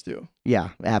boards too. Yeah,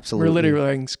 absolutely. We're literally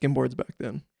riding skim boards back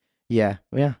then. Yeah.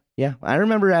 I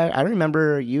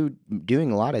remember you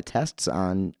doing a lot of tests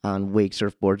on wake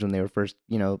surfboards when they were first,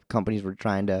 companies were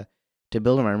trying to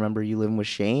build them. I remember you living with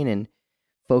Shane and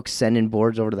folks sending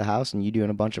boards over to the house and you doing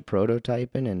a bunch of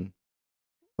prototyping, and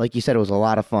like you said, it was a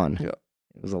lot of fun. Yeah.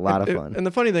 It was a lot of fun. And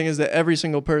the funny thing is that every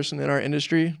single person in our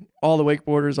industry, all the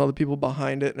wakeboarders, all the people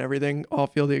behind it and everything, all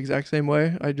feel the exact same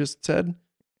way I just said,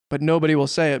 but nobody will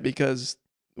say it because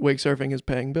wake surfing is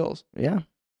paying bills. Yeah.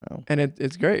 Oh. And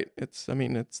it's great. It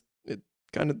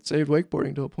kind of saved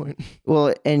wakeboarding to a point.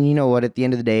 Well, and you know what? At the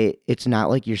end of the day, it's not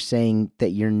like you're saying that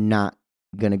you're not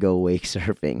going to go wake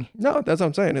surfing. No, that's what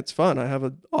I'm saying. It's fun. I have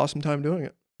an awesome time doing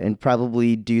it. And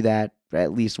probably do that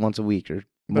at least once a week or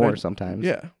more sometimes.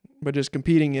 Yeah. But just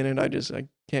competing in it, I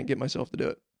can't get myself to do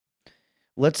it.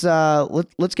 Let's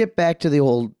get back to the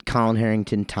old Collin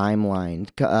Harrington timeline.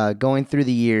 Going through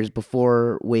the years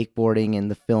before wakeboarding and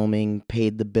the filming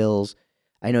paid the bills.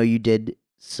 I know you did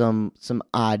some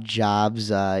odd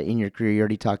jobs in your career. You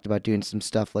already talked about doing some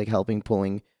stuff like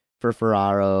pulling for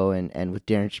Ferraro and with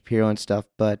Darren Shapiro and stuff.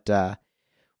 But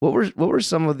what were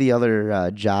some of the other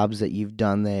jobs that you've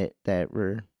done that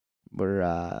were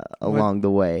along the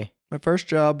way? My first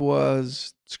job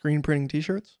was screen printing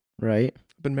T-shirts. Right.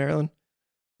 Up in Maryland.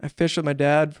 I fished with my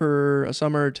dad for a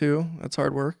summer or two. That's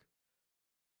hard work.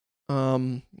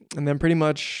 And then pretty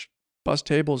much bus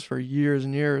tables for years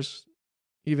and years.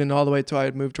 Even all the way till I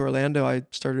had moved to Orlando, I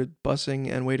started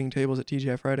bussing and waiting tables at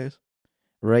TGI Fridays.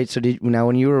 Right. So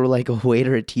when you were like a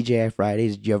waiter at TGI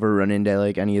Fridays, did you ever run into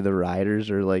like any of the riders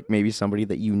or like maybe somebody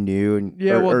that you knew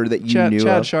or that you knew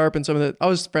Chad of? Sharp and some of I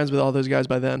was friends with all those guys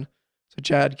by then. So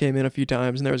Chad came in a few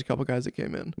times, and there was a couple guys that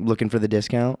came in. Looking for the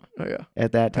discount? Oh, yeah.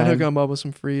 At that time? I hooked him up with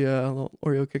some free little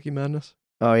Oreo cookie madness.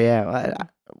 Oh, yeah.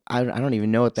 I don't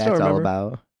even know what that's all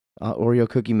about. Oreo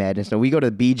cookie madness. No, we go to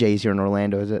BJ's here in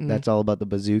Orlando. That's all about the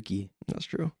bazooki. That's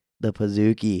true. The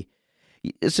bazooki.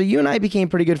 So you and I became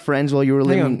pretty good friends while you were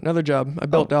living. Hang on, another job. I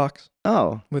built docks.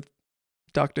 Oh. With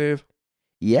Doc Dave.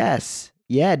 Yes.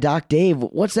 Yeah, Doc Dave.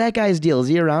 What's that guy's deal? Is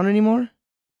he around anymore?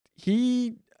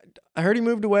 I heard he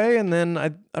moved away, and then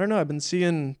I don't know. I've been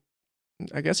seeing.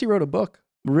 I guess he wrote a book.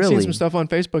 Really? I've seen some stuff on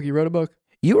Facebook. He wrote a book.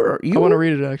 I want to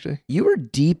read it actually. You were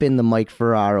deep in the Mike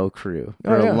Ferraro crew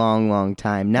for a long, long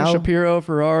time. Now Shapiro,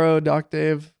 Ferraro, Doc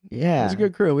Dave. Yeah, it was a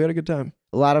good crew. We had a good time.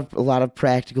 A lot of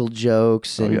practical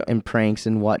jokes and pranks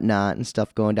and whatnot and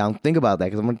stuff going down. Think about that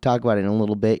because I'm going to talk about it in a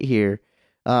little bit here.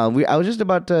 I was just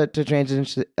about to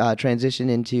transition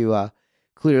into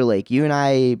Clear Lake. You and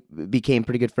I became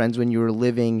pretty good friends when you were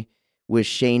living with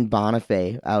Shane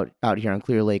Bonifay out here on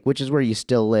Clear Lake, which is where you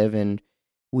still live, and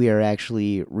we are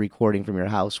actually recording from your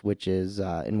house, which is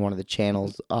in one of the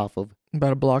channels off of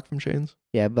about a block from Shane's.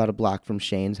 Yeah, about a block from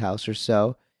Shane's house or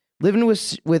so. Living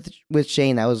with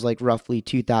Shane, that was like roughly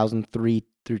 2003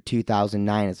 through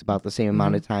 2009. It's about the same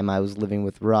amount of time I was living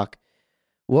with Ruck.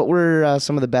 What were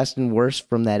some of the best and worst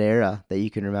from that era that you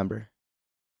can remember?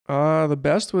 The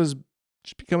best was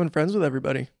just becoming friends with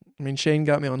everybody. I mean, Shane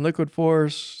got me on Liquid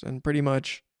Force, and pretty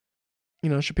much,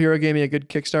 Shapiro gave me a good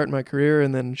kickstart in my career,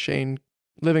 and then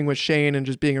living with Shane and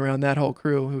just being around that whole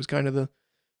crew, who was kind of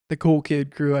the cool kid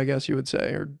crew, I guess you would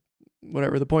say, or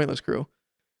whatever, the pointless crew.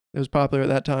 It was popular at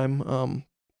that time.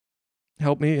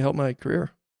 Helped my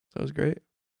career. So it was great.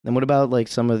 And what about like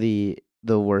some of the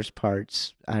worst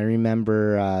parts? I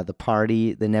remember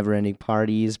the never-ending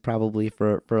parties probably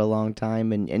for a long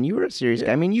time, and you were a serious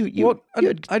guy. I mean, you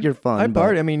had your fun. I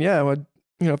party. I mean, yeah. When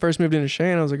first moved into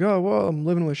Shane, I was like, oh, well, I'm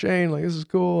living with Shane. Like, this is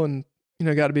cool, and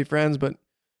got to be friends. But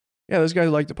yeah, those guys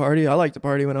like to party. I liked to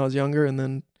party when I was younger, and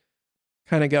then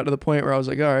kind of got to the point where I was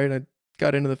like, all right, I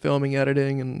got into the filming,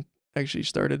 editing, and actually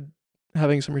started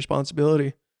having some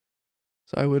responsibility.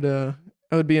 So I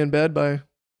would be in bed by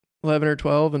 11 or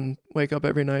 12 and wake up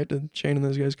every night to Shane and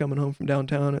those guys coming home from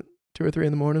downtown at 2 or 3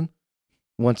 in the morning.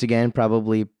 Once again,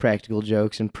 probably practical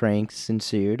jokes and pranks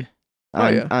ensued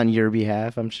on your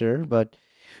behalf, I'm sure. But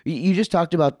you just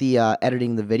talked about the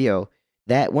editing the video.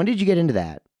 When did you get into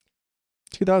that?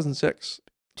 2006.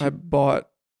 I bought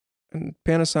a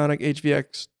Panasonic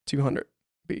HVX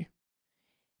 200B.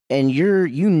 And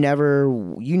you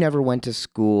never went to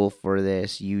school for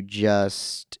this. You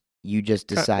just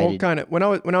decided. Well, kind of. When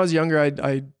I was younger,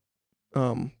 I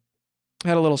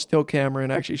had a little still camera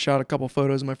and actually shot a couple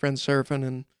photos of my friends surfing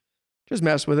and just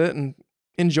messed with it and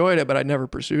enjoyed it, but I never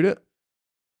pursued it.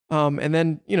 And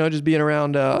then, just being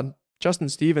around Justin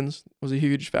Stevens was a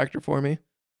huge factor for me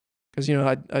because,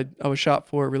 I was shot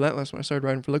for Relentless when I started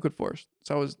riding for Liquid Force.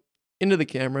 So I was into the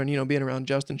camera and, being around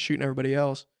Justin, shooting everybody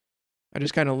else. I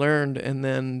just kind of learned. And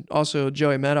then also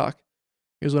Joey Maddock,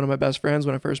 he was one of my best friends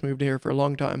when I first moved here for a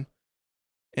long time.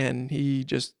 And I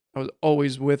was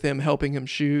always with him, helping him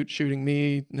shooting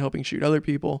me and helping shoot other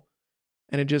people.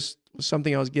 And it just was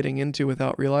something I was getting into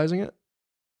without realizing it.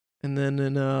 And then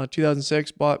in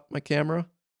 2006, bought my camera.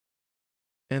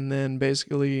 And then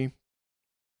basically,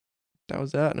 that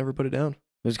was that. Never put it down.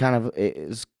 It was kind of,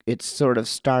 it sort of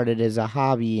started as a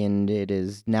hobby and it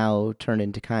is now turned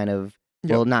into kind of,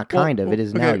 well, not kind of, it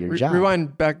is now your job.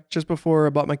 Rewind back just before I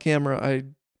bought my camera. I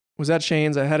was at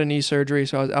Shane's. I had a knee surgery,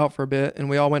 so I was out for a bit, and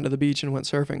we all went to the beach and went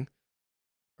surfing.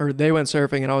 Or they went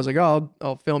surfing, and I was like, oh,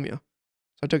 I'll film you.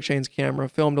 So I took Shane's camera,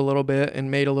 filmed a little bit,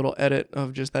 and made a little edit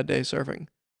of just that day surfing.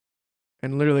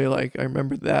 And literally, I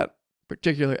remember that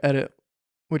particular edit,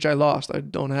 which I lost. I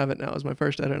don't have it now. It was my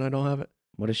first edit, and I don't have it.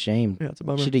 What a shame. Yeah, it's a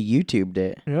bummer. Should have YouTubed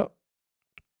it. Yep.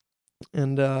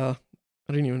 And I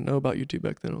didn't even know about YouTube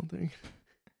back then, I don't think.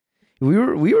 We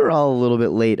were all a little bit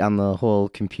late on the whole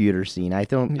computer scene.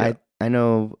 Yeah. I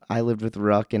know I lived with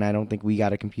Ruck, and I don't think we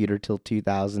got a computer till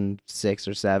 2006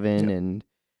 or 7, Yep. and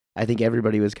I think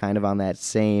everybody was kind of on that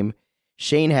same.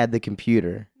 Shane had the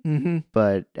computer,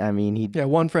 but I mean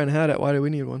one friend had it. Why do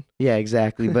we need one? Yeah,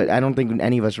 exactly. But I don't think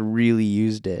any of us really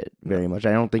used it very much.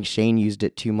 I don't think Shane used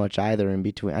it too much either. In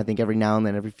between, I think every now and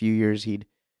then, every few years, he'd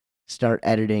start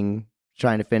editing,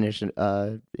 trying to finish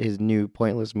his new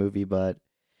Pointless movie. But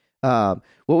what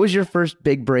was your first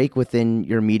big break within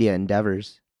your media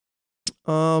endeavors?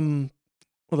 Well,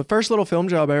 the first little film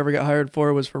job I ever got hired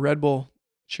for was for Red Bull,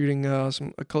 shooting a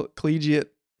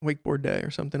collegiate wakeboard day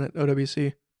or something at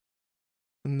OWC.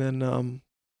 And then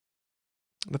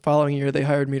the following year, they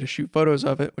hired me to shoot photos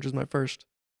of it, which was my first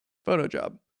photo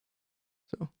job.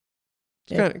 So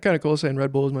it's kind of cool saying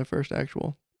Red Bull was my first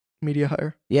actual media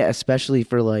hire. Yeah, especially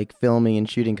for like filming and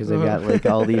shooting because they've got like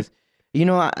all these.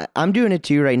 I'm doing it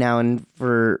too right now, and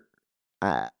for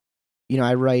I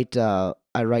write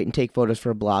and take photos for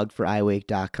a blog for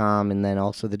iWake.com, and then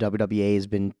also the WWA has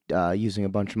been using a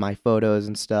bunch of my photos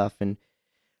and stuff, and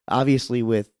obviously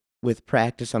with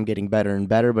practice I'm getting better and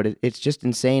better, but it's just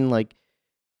insane. Like,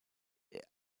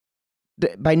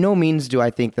 by no means do I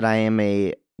think that I am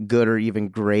a good or even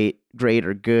great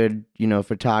or good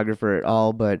photographer at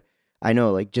all, but I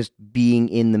know, like, just being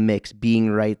in the mix,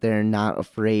 being right there, not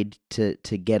afraid to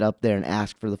get up there and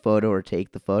ask for the photo or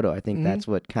take the photo. I think that's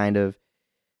what kind of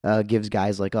gives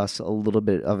guys like us a little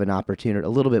bit of an opportunity, a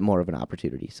little bit more of an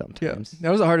opportunity sometimes. Yeah,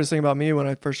 that was the hardest thing about me when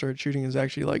I first started shooting, is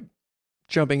actually like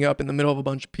jumping up in the middle of a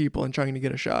bunch of people and trying to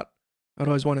get a shot. I'd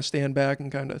always want to stand back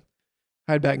and kind of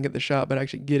hide back and get the shot, but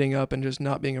actually getting up and just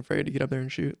not being afraid to get up there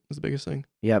and shoot was the biggest thing.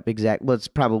 Yep, exactly. Well, it's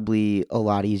probably a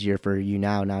lot easier for you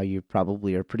now. Now you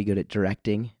probably are pretty good at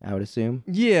directing, I would assume.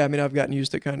 Yeah, I mean, I've gotten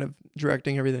used to kind of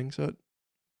directing everything, so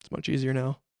it's much easier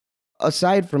now.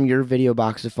 Aside from your video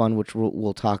box of fun, which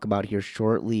we'll talk about here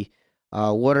shortly,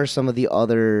 what are some of the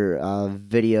other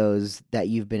videos that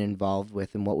you've been involved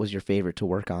with, and what was your favorite to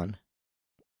work on?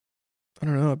 I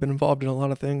don't know. I've been involved in a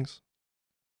lot of things.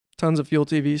 Tons of Fuel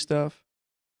TV stuff.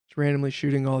 Just randomly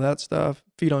shooting all that stuff.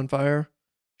 Feet on Fire.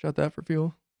 Shot that for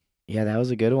Fuel. Yeah, that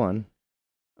was a good one.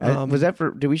 Was that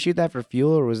for? Did we shoot that for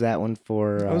Fuel, or was that one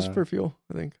for? That was for Fuel,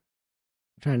 I think.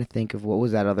 I'm trying to think of what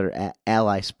was that other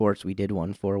Ally Sports we did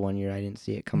one for one year. I didn't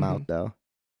see it come out though.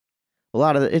 A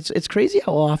lot of it's crazy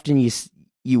how often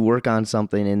you work on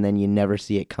something and then you never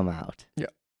see it come out. Yeah,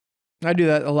 I do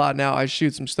that a lot now. I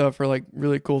shoot some stuff for like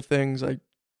really cool things. I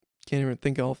can't even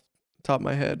think off the top of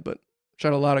my head, but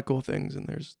shot a lot of cool things, and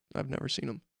I've never seen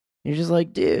them. You're just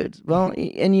like, dude. Well,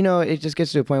 and it just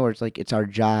gets to a point where it's like it's our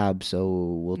job, so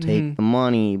we'll take the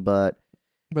money, but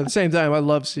at the same time, I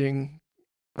love seeing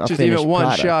just even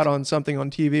one shot on something on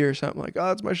TV or something, like, oh,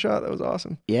 that's my shot. That was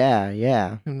awesome.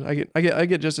 Yeah. And I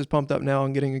get just as pumped up now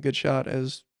on getting a good shot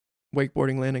as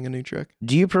wakeboarding landing a new trick.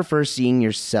 Do you prefer seeing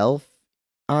yourself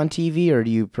on TV, or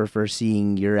do you prefer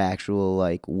seeing your actual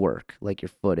like work, like your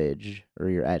footage or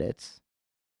your edits?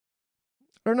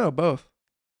 I don't know, both,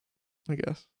 I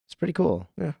guess. It's pretty cool.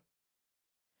 Yeah.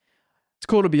 It's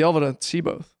cool to be able to see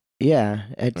both. Yeah.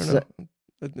 It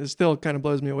still kind of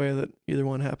blows me away that either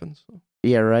one happens. So.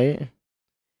 Yeah, right.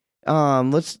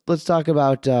 Let's talk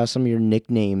about some of your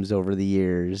nicknames over the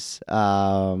years.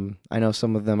 I know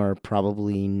some of them are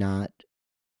probably not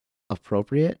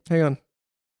appropriate. Hang on.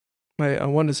 I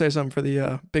wanted to say something for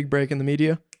the big break in the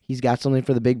media. He's got something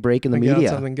for the big break in the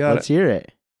media. Got Let's hear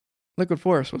it. Liquid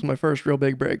Force was my first real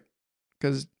big break,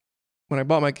 because when I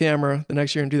bought my camera, the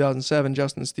next year in 2007,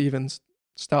 Justin Stevens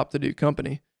stopped to do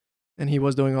company, and he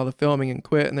was doing all the filming and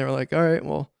quit. And they were like, all right,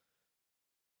 well,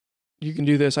 you can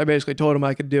do this. I basically told him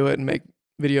I could do it and make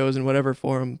videos and whatever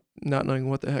for him, not knowing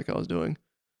what the heck I was doing.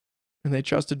 And they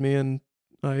trusted me, and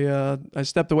I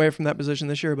stepped away from that position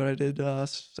this year, but I did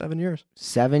 7 years.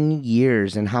 7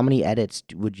 years. And how many edits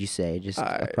would you say, just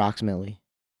approximately?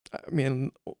 I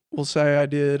mean, we'll say I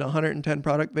did 110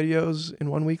 product videos in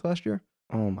 1 week last year.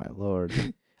 Oh my Lord.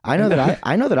 I know that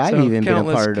I've even been a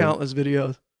part of countless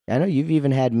videos. I know you've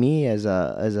even had me as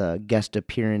a guest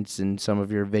appearance in some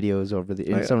of your videos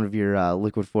some of your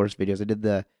Liquid Force videos. I did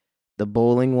the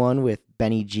bowling one with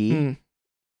Benny G.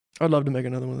 I'd love to make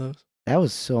another one of those. That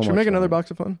was so much Should we make fun. another Box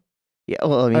of Fun? Yeah,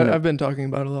 well, I mean, I've been talking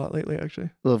about it a lot lately, actually.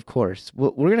 Well, of course.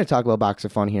 We're going to talk about Box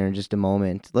of Fun here in just a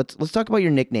moment. Let's talk about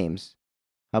your nicknames.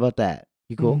 How about that?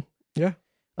 You cool? Yeah.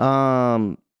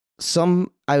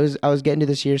 Some I was getting to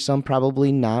this year, some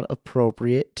probably not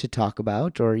appropriate to talk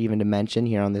about or even to mention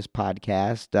here on this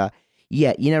podcast.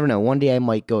 Yeah, you never know. One day I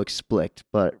might go explicit,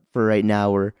 but for right now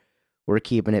we're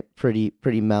keeping it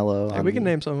pretty mellow. Hey, we can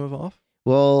name some of them off.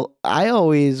 Well, I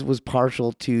always was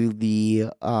partial to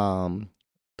the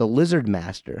Lizard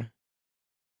Master.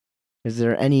 Is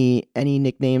there any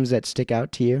nicknames that stick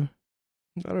out to you?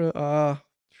 I don't know.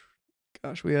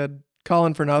 Gosh, we had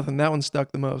Collin for Nothing. That one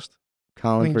stuck the most.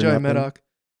 Collin I think for Joey Nothing. Maddock.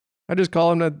 I just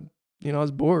call him to, I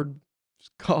was bored.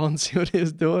 Just call and see what he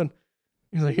was doing.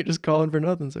 He's like, you're just calling for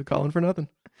nothing. So Collin for Nothing.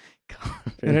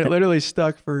 And it literally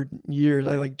stuck for years.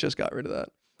 I just got rid of that.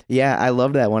 Yeah, I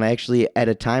love that one. Actually, at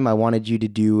a time, I wanted you to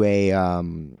do a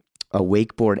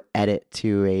wakeboard edit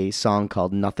to a song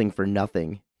called "Nothing for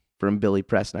Nothing" from Billy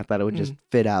Preston. I thought it would just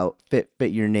fit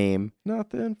your name.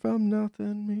 Nothing from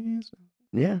nothing means.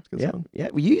 Yeah.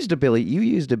 Well, you used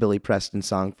a Billy Preston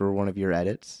song for one of your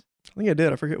edits. I think I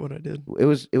did. I forget what I did. It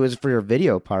was for your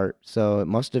video part, so it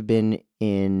must have been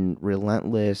in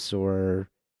Relentless or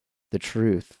The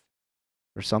Truth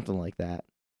or something like that.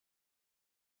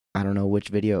 I don't know which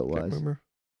video it was. Can't remember.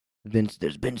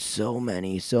 There's been so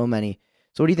many. So what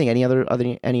do you think?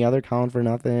 Any other Collin for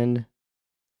Nothing?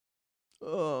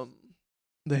 The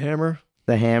Hammer.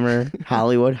 The Hammer,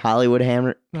 Hollywood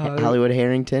Hammer, Hollywood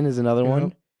Harrington is another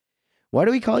one. Why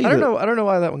do we call you? I don't know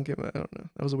why that one came out. I don't know.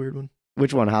 That was a weird one.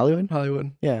 Which one?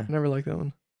 Hollywood. Yeah. I never liked that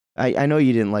one. I know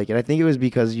you didn't like it. I think it was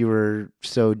because you were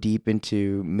so deep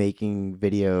into making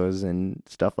videos and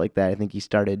stuff like that. I think you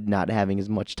started not having as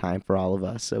much time for all of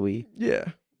us. So yeah.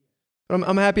 But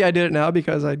I'm happy I did it now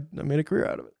because I made a career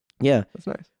out of it. Yeah, that's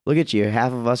nice. Look at you.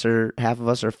 Half of us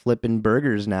are flipping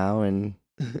burgers now, and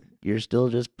you're still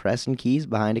just pressing keys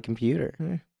behind a computer.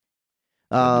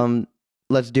 Hey.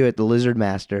 Let's do it. The Lizard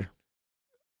Master.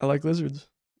 I like lizards.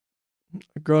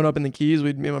 Growing up in the Keys, me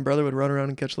and my brother would run around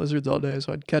and catch lizards all day.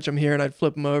 So I'd catch them here and I'd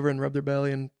flip them over and rub their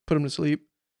belly and put them to sleep.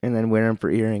 And then wear them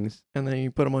for earrings. And then you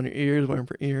put them on your ears, wear them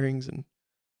for earrings, and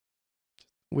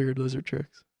weird lizard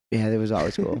tricks. Yeah, that was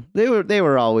always cool. They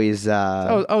were always.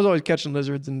 I was always catching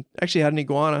lizards, and actually had an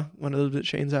iguana when I lived at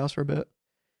Shane's house for a bit.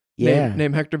 Yeah.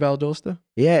 Named Hector Valdosta.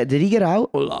 Yeah, did he get out?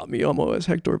 Hola, mi amo es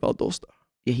Hector Valdosta.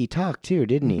 Yeah, he talked too,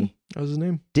 didn't he? That was his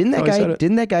name. Didn't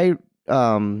that guy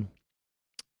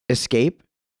escape?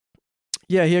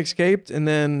 Yeah, he escaped, and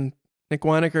then Nick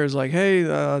Weinecker is like, hey,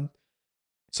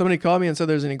 somebody called me and said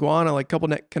there's an iguana like a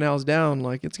couple canals down,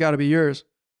 like it's got to be yours.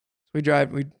 So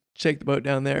we take the boat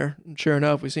down there, and sure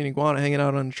enough, we see an iguana hanging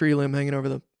out on a tree limb, hanging over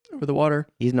the water.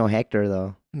 He's no Hector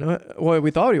though. No, well,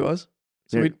 we thought he was.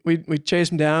 So we chase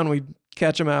him down. We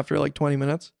catch him after like 20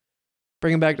 minutes,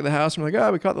 bring him back to the house, and we're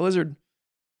like, we caught the lizard.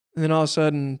 And then all of a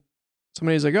sudden,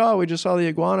 somebody's like, we just saw the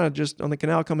iguana just on the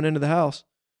canal coming into the house,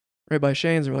 right by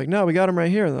Shane's. And we're like, no, we got him right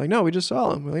here. And they're like, no, we just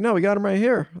saw him. We're like, no, we got him right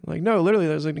here. I'm like, no, literally,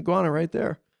 there's an iguana right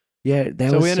there. Yeah,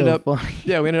 that was so funny.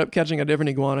 Yeah, we ended up catching a different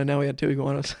iguana. Now we had two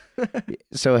iguanas.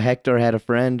 So Hector had a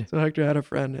friend.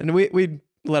 And we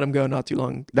let him go not too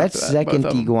long. That second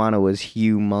iguana was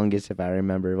humongous, if I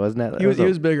remember, wasn't that? He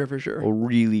was bigger for sure. A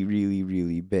really, really,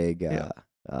 really big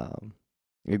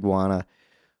iguana.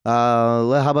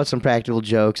 How about some practical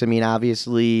jokes? I mean,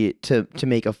 obviously, to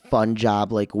make a fun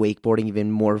job like wakeboarding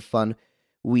even more fun,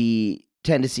 we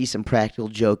tend to see some practical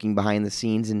joking behind the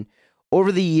scenes. And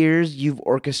over the years, you've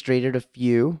orchestrated a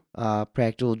few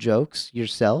practical jokes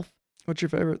yourself. What's your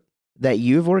favorite? That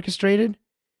you've orchestrated?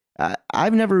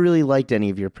 I've never really liked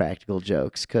any of your practical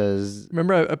jokes because...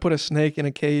 Remember I put a snake in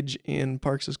a cage in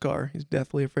Parks' car. He's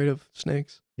deathly afraid of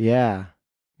snakes. Yeah.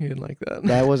 He didn't like that.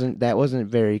 That wasn't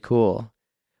very cool.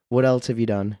 What else have you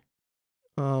done?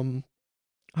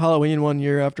 Halloween one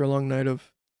year after a long night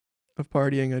of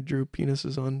partying, I drew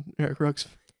penises on Eric Ruck's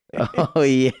face. Oh,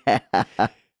 yeah.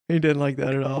 He didn't like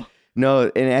that at all.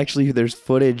 No, and actually there's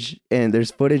footage in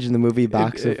the movie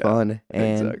Box of Fun.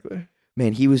 And Exactly.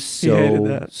 man, he was hated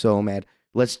that. so mad.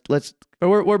 Let's But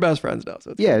we're best friends now.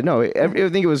 So it's yeah, cool. no, I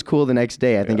think it was cool the next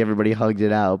day. I think everybody hugged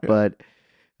it out, but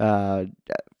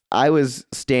I was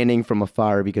standing from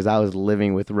afar because I was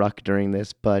living with Ruck during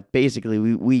this. But basically,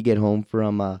 we get home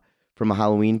from a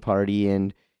Halloween party,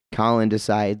 and Collin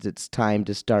decides it's time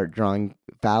to start drawing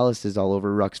phalluses all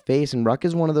over Ruck's face. And Ruck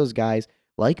is one of those guys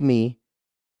like me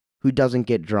who doesn't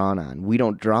get drawn on. We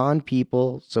don't draw on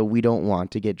people, so we don't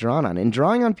want to get drawn on. And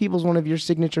drawing on people is one of your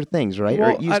signature things, right? Well,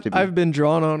 or it used to be. I've been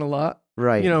drawn on a lot.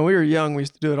 Right. You know, we were young. We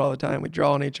used to do it all the time. We'd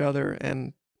draw on each other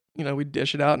and, you know, we'd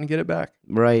dish it out and get it back.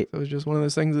 Right. So it was just one of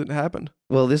those things that happened.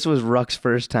 Well, this was Ruck's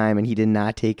first time, and he did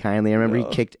not take kindly. I remember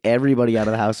he kicked everybody out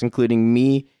of the house, including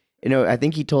me. You know, I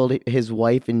think he told his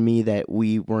wife and me that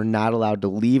we were not allowed to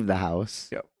leave the house.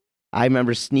 Yep. I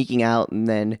remember sneaking out, and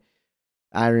then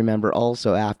I remember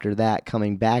also after that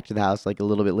coming back to the house like a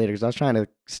little bit later because I was trying to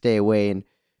stay away, and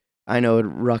I know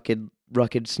Ruck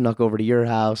had snuck over to your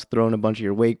house, thrown a bunch of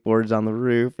your wakeboards on the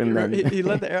roof, and then he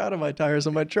let the air out of my tires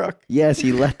on my truck. Yes,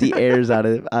 he let the airs out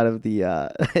of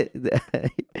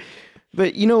the.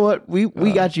 But you know what?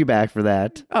 We got you back for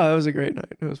that. Oh, it was a great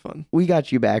night. It was fun. We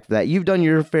got you back for that. You've done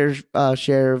your fair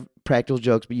share of practical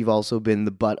jokes, but you've also been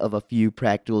the butt of a few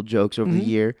practical jokes over the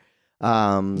year.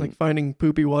 Like finding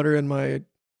poopy water in my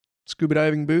scuba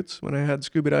diving boots when I had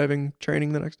scuba diving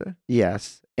training the next day.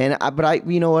 Yes. And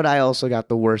you know what? I also got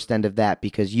the worst end of that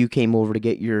because you came over to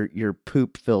get your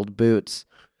poop filled boots.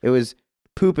 It was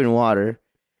poop and water,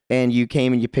 and you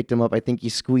came and you picked them up. I think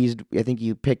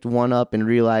you picked one up and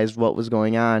realized what was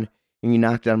going on, and you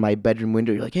knocked on my bedroom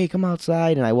window. You're like, "Hey, come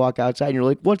outside." And I walk outside, and you're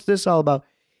like, "What's this all about?"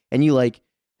 And you like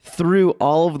threw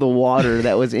all of the water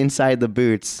that was inside the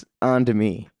boots onto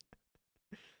me.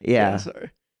 Yeah.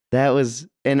 Sorry. That was,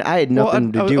 and I had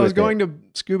nothing to do with it. I was going to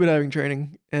scuba diving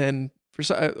training and for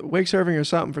wake surfing or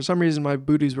something. For some reason, my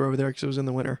booties were over there because it was in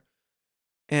the winter.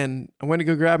 And I went to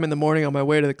go grab them in the morning on my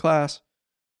way to the class.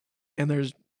 And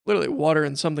there's literally water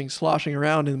and something sloshing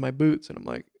around in my boots. And I'm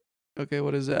like, okay,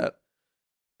 what is that?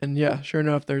 And yeah, sure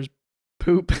enough, there's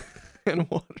poop and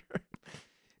water.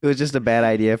 It was just a bad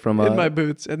idea from in my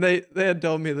boots. And they had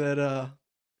told me that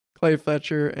Clay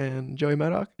Fletcher and Joey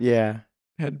Maddock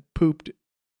had pooped.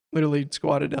 Literally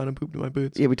squatted down and pooped in my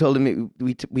boots. Yeah, we told him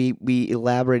we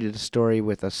elaborated a story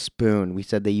with a spoon. We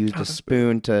said they used a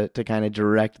spoon to kind of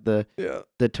direct the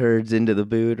turds into the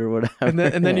boot or whatever. And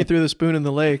then you threw the spoon in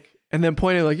the lake and then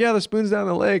pointed like, yeah, the spoon's down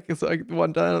the lake. It's like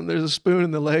one time there's a spoon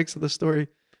in the lake. So the story,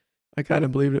 I kind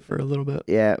of believed it for a little bit.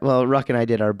 Yeah, well, Ruck and I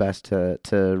did our best to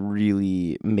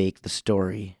really make the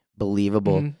story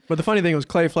believable. Mm-hmm. But the funny thing was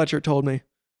Clay Fletcher told me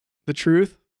the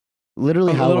truth.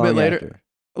 Literally a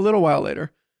little while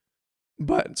later.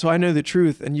 But so I know the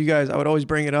truth, and you guys, I would always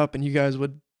bring it up, and you guys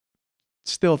would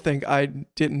still think I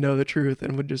didn't know the truth,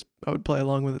 and I would play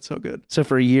along with it so good. So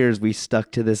for years we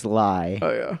stuck to this lie.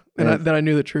 Oh yeah, and then I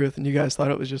knew the truth, and you guys thought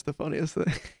it was just the funniest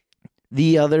thing.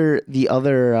 My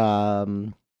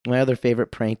other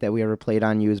favorite prank that we ever played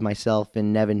on you is myself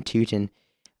and Nevin Tootin.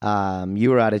 You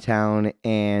were out of town,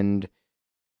 and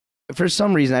for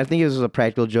some reason, I think it was a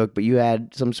practical joke, but you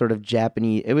had some sort of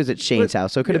Japanese. It was at Shane's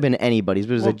house, so it could have been anybody's.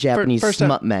 But it was a Japanese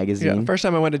smut magazine. Yeah, first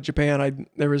time I went to Japan,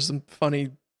 there was some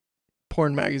funny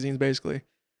porn magazines, basically.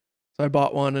 So I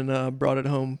bought one and brought it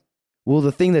home. Well,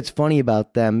 the thing that's funny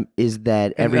about them is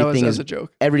that everything is a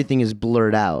joke. Everything is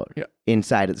blurred out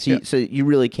inside it, so you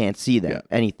really can't see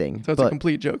anything. So it's a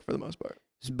complete joke for the most part.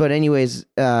 But anyways,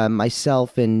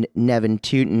 myself and Nevin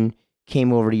Tootin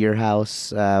came over to your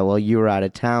house while you were out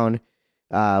of town.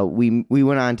 We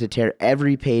went on to tear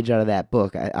every page out of that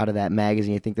book, out of that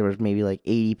magazine. I think there was maybe like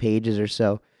 80 pages or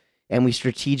so, and we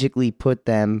strategically put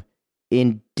them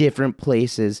in different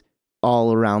places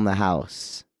all around the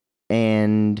house.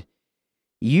 And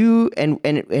you and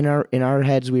in our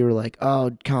heads we were like,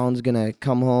 oh, Collin's gonna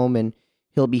come home and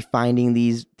he'll be finding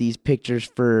these pictures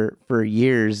for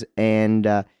years. And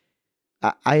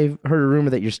I've heard a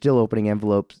rumor that you're still opening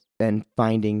envelopes and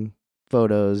finding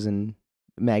photos and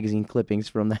magazine clippings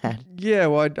from that. Yeah,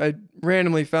 well, I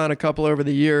randomly found a couple over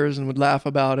the years and would laugh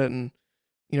about it, and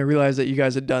realize that you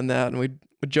guys had done that, and we'd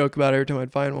joke about it every time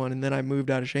I'd find one. And then I moved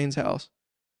out of Shane's house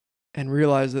and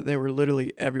realized that they were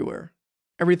literally everywhere.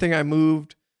 Everything I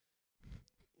moved,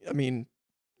 I mean,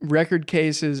 record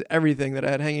cases, everything that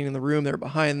I had hanging in the room, they were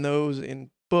behind those,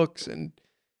 in books, and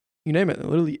you name it, they're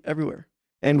literally everywhere.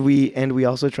 And we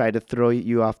also tried to throw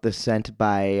you off the scent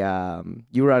by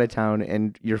you were out of town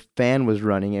and your fan was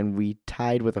running, and we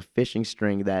tied with a fishing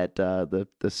string that the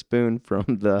spoon from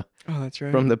the Oh, that's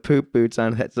right. from the poop boots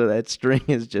on that, so that string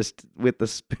is just with the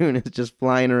spoon is just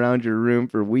flying around your room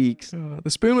for weeks. The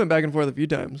spoon went back and forth a few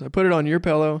times. I put it on your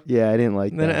pillow. Yeah, I didn't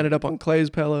like And then that. it ended up on Clay's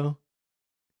pillow.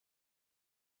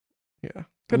 Yeah,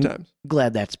 good times.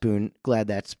 Glad that spoon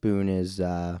is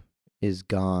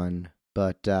gone.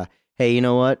 But hey, you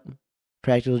know what?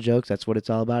 Practical jokes, that's what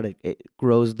it's all about. It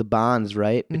grows the bonds,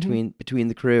 right? Between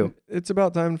the crew. It's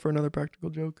about time for another practical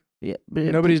joke. Yeah, but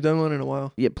Nobody's done one in a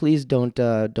while. Yeah, please don't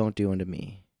do one to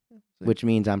me. Which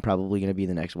means I'm probably going to be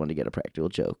the next one to get a practical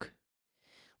joke.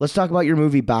 Let's talk about your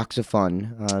movie Box of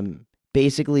Fun.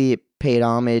 Basically, it paid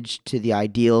homage to the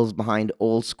ideals behind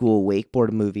old school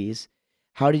wakeboard movies.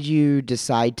 How did you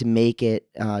decide to make it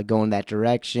go in that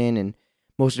direction? And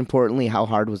most importantly, how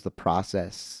hard was the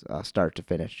process start to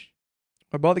finish?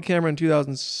 I bought the camera in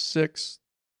 2006,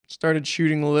 started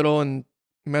shooting a little and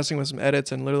messing with some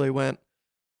edits, and literally went,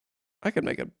 I could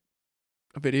make a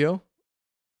video,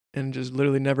 and just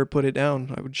literally never put it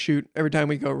down. I would shoot every time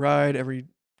we go ride,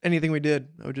 anything we did,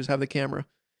 I would just have the camera,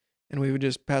 and we would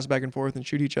just pass back and forth and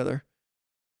shoot each other.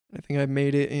 I think I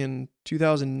made it in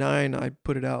 2009. I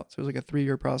put it out, so it was like a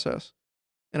 3-year process.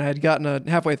 And I had gotten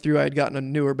halfway through, I had gotten a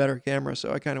newer, better camera,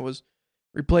 so I kind of was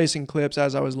replacing clips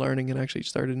as I was learning and actually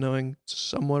started knowing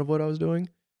somewhat of what I was doing,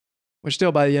 which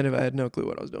still by the end of it, I had no clue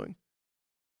what I was doing.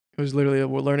 It was literally a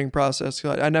learning process.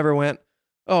 I never went,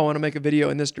 oh, I want to make a video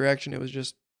in this direction. It was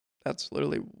just, that's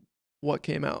literally what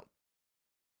came out.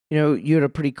 You know, you had a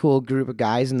pretty cool group of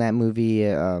guys in that movie.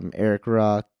 Eric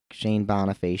Ruck, Shane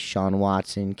Boniface, Sean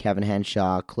Watson, Kevin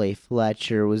Henshaw, Clay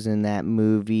Fletcher was in that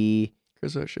movie.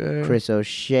 Chris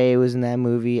O'Shea was in that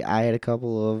movie. I had a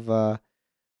couple of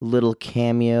little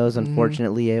cameos.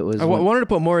 Unfortunately, it was... I wanted to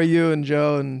put more of you and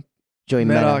Joe and Joey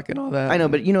Maddock and all that. I know,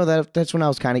 but you know, that's when I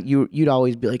was kind of... You'd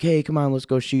always be like, hey, come on, let's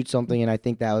go shoot something. And I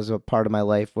think that was a part of my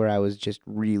life where I was just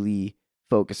really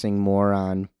focusing more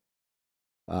on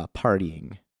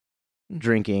partying,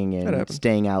 drinking, and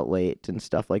staying out late and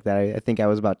stuff like that. I think I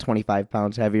was about 25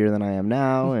 pounds heavier than I am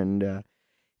now, and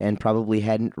probably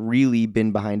hadn't really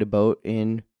been behind a boat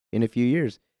in a few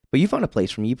years. But you found a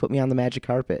place for me. You put me on the magic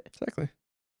carpet. Exactly.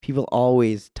 People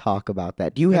always talk about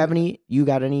that. Do you have any? You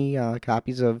got any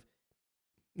copies of?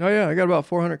 Oh yeah, I got about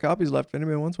 400 copies left. If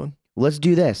anybody wants one, let's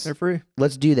do this. They're free.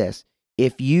 Let's do this.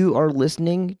 If you are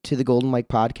listening to the Golden Mike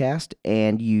podcast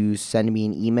and you send me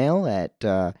an email at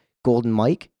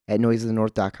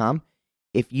goldenmike@noiseofthenorth.com,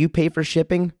 if you pay for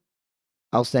shipping,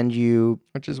 I'll send you...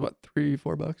 Which is what,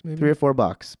 $3-4 maybe? $3 or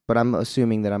 $4, but I'm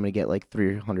assuming that I'm going to get like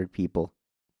 300 people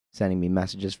sending me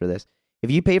messages for this. If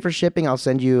you pay for shipping, I'll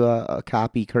send you a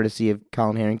copy courtesy of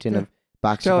Collin Harrington of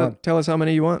Box of Fun. Tell us how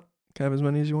many you want. Can I have as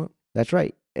many as you want? That's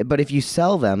right. But if you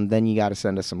sell them, then you got to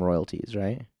send us some royalties,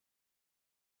 right?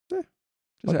 Yeah.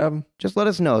 Just have them. Just let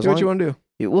us know. Do what you want to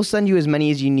do. We'll send you as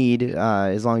many as you need,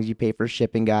 as long as you pay for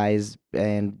shipping, guys,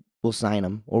 and we'll sign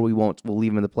them, or we won't. We'll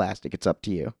leave them in the plastic. It's up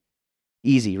to you.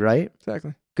 Easy, right?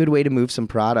 Exactly. Good way to move some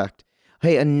product.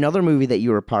 Hey, another movie that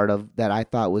you were a part of that I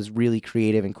thought was really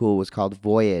creative and cool was called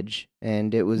Voyage,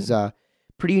 and it was a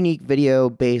pretty unique video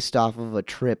based off of a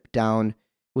trip down,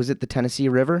 was it the Tennessee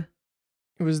River?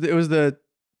 It was the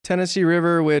Tennessee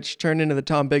River, which turned into the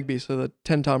Tom Bigby, so the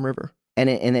Tom River. And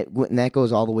that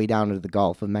goes all the way down to the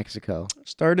Gulf of Mexico.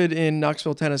 Started in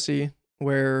Knoxville, Tennessee,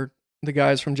 where the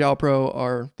guys from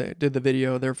Jalpro they did the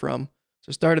video. They're from.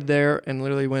 So started there and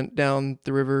literally went down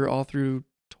the river all through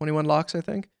 21 locks, I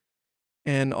think,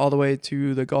 and all the way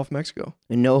to the Gulf of Mexico.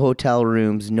 And no hotel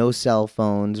rooms, no cell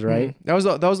phones, right? That was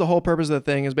the whole purpose of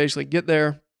the thing, is basically get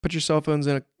there, put your cell phones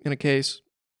in a case,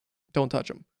 don't touch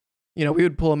them. You know, we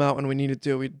would pull them out when we needed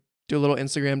to. We'd do a little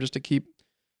Instagram just to keep.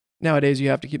 Nowadays, you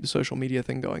have to keep the social media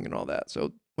thing going and all that.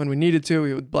 So when we needed to,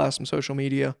 we would blast some social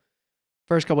media.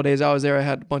 First couple of days I was there, I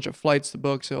had a bunch of flights to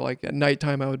book. So like at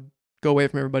nighttime, I would go away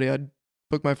from everybody. I'd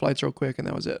book my flights real quick, and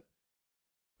that was it.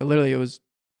 But literally, it was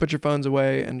put your phones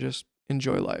away and just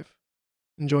enjoy life.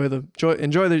 Enjoy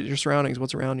your surroundings,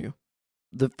 what's around you.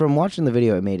 From watching the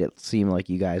video, it made it seem like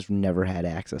you guys never had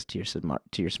access to your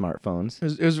smartphones.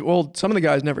 It was well, some of the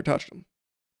guys never touched them.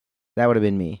 That would have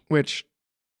been me. Which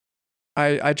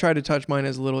I try to touch mine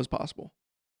as little as possible.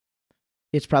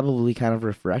 It's probably kind of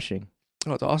refreshing.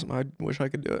 Oh, it's awesome. I wish I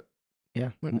could do it.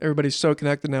 Yeah. When everybody's so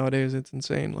connected nowadays, it's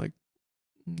insane. Like,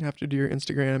 you have to do your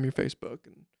Instagram, your Facebook.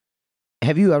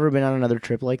 Have you ever been on another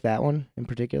trip like that one in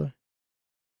particular?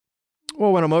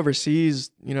 Well, when I'm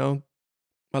overseas, you know,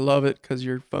 I love it because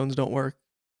your phones don't work.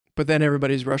 But then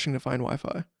everybody's rushing to find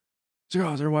Wi-Fi.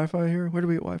 So, is there Wi-Fi here? Where do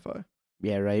we get Wi-Fi?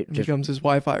 Yeah, right. It becomes his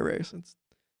Wi-Fi race. It's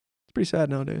pretty sad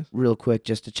nowadays. Real quick,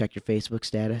 just to check your Facebook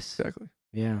status. Exactly.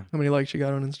 Yeah. How many likes you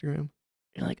got on Instagram?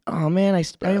 You're like, oh man,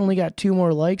 I only got 2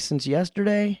 more likes since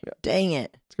yesterday. Yeah. Dang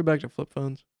it. Let's go back to flip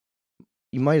phones.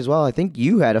 You might as well. I think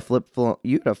you had a flip phone.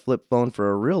 You had a flip phone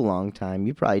for a real long time.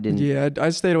 You probably didn't. Yeah, I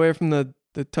stayed away from the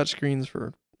touch screens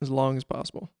for as long as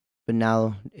possible. But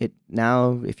now,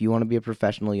 if you want to be a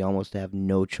professional, you almost have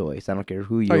no choice. I don't care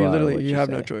who you are. You or literally what you have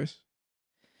say. no choice.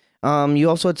 You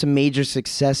also had some major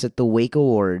success at the Wake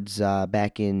Awards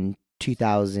back in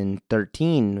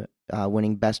 2013,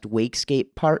 winning Best Wake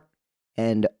Skate Part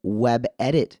and Web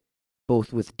Edit,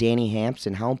 both with Danny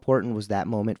Hampson. How important was that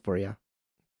moment for you?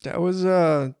 That was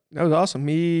awesome.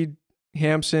 Me,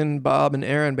 Hampson, Bob, and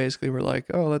Aaron basically were like,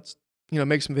 "Oh, let's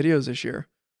make some videos this year,"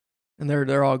 and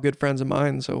they're all good friends of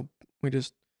mine. So we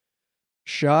just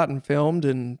shot and filmed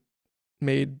and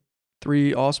made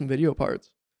 3 awesome video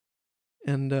parts.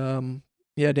 And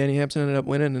Danny Hampson ended up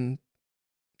winning, and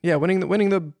winning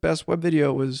the best web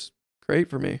video was great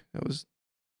for me. Was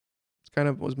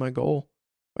my goal.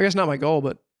 I guess not my goal,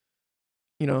 but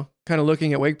kind of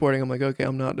looking at wakeboarding, I'm like, okay,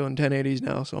 I'm not doing 1080s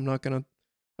now, so I'm not gonna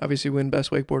obviously win best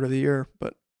wakeboard of the year,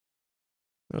 but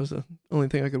that was the only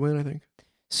thing I could win, I think.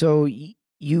 So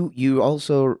you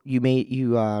also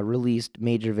released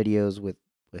major videos with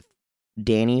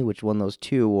Danny, which won those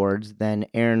 2 awards, then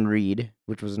Aaron Reed,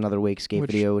 which was another wake skate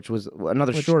video, which was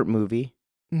another short movie.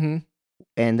 Mm-hmm.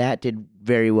 And that did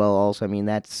very well also. I mean,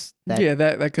 that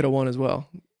could have won as well.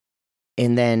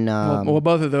 And then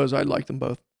both of those, I liked them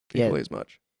both equally as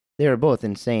much. They were both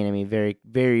insane. I mean, very,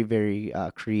 very, very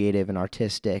creative and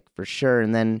artistic for sure.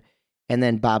 And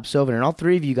then Bob Sylvan, and all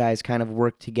 3 of you guys kind of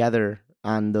worked together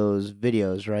on those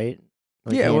videos, right?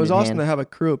 Like it was awesome to have a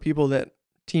crew of people that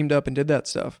teamed up and did that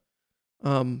stuff.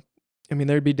 I mean,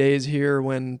 there'd be days here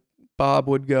when Bob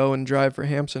would go and drive for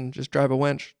Hampson, just drive a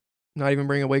winch, not even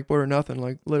bring a wakeboard or nothing.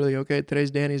 Like literally, okay, today's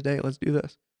Danny's day. Let's do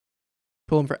this.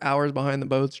 Pull him for hours behind the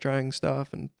boats trying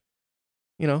stuff, and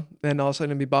then all of a sudden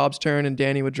it'd be Bob's turn and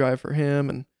Danny would drive for him,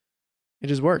 and it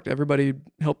just worked. Everybody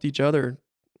helped each other.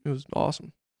 It was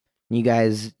awesome. You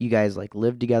guys like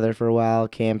lived together for a while,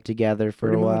 camped together for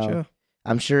Pretty a while. much, yeah.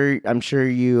 I'm sure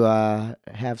you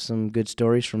have some good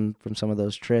stories from some of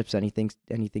those trips. Anything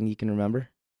you can remember?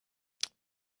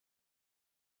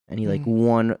 Any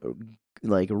one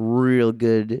real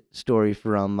good story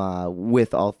from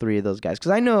with all 3 of those guys?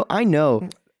 Because I know.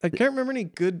 I can't remember any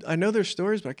good. I know their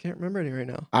stories, but I can't remember any right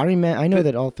now. I know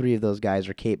that all 3 of those guys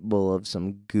are capable of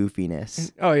some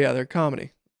goofiness. Oh yeah, they're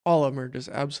comedy. All of them are just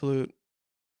absolute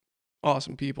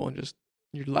awesome people, and just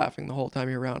you're laughing the whole time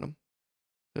you're around them.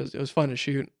 It was fun to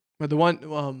shoot. But the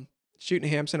one shooting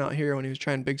Hampson out here when he was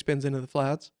trying big spins into the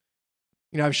flats,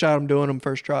 I've shot him doing them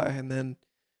first try, and then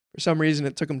for some reason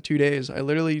it took him 2 days. I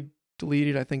literally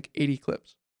deleted, I think, 80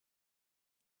 clips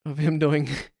of him doing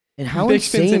and how big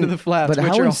spins into the flats. But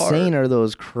how insane are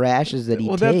those crashes that he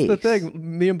takes? Well, that's the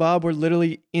thing. Me and Bob were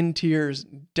literally in tears,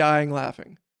 dying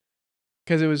laughing,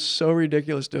 because it was so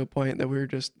ridiculous to a point that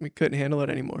we couldn't handle it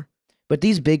anymore. But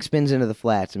these big spins into the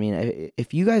flats, I mean,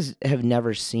 if you guys have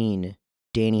never seen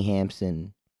Danny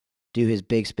Hampson do his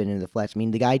big spin into the flats, I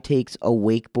mean, the guy takes a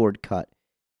wakeboard cut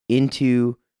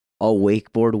into a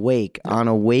wakeboard wake on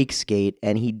a wake skate,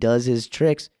 and he does his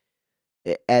tricks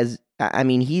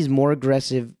he's more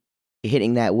aggressive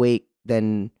hitting that wake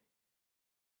than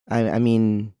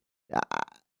some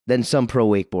pro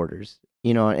wakeboarders,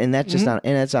 and that's just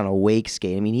that's on a wake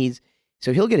skate. I mean,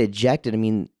 so he'll get ejected. I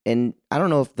mean, and I don't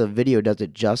know if the video does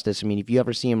it justice. I mean, if you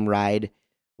ever see him ride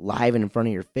live in front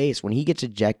of your face, when he gets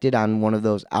ejected on one of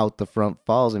those out the front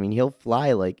falls, I mean, he'll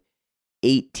fly like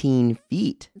 18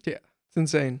 feet. Yeah, it's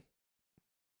insane.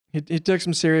 He took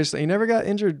some serious. He never got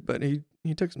injured, but he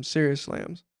took some serious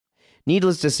slams.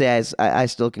 Needless to say, I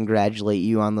still congratulate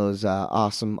you on those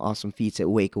awesome feats at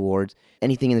Wake Awards.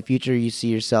 Anything in the future you see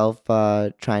yourself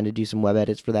trying to do some web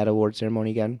edits for that award ceremony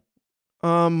again?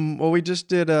 Well, we just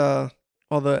did all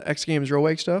the X Games real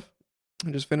wake stuff.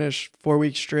 I just finished 4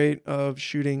 weeks straight of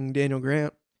shooting Daniel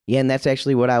Grant. Yeah, and that's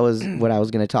actually what I was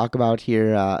going to talk about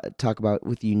here. Talk about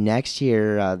with you next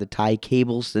here. The Thai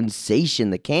cable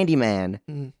sensation, the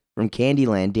Candyman from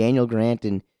Candyland, Daniel Grant,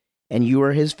 and you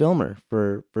were his filmer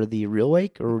for the real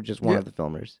wake, or just one of the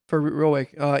filmers for real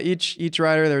wake. Each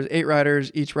rider, there was 8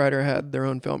 riders. Each rider had their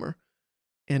own filmer,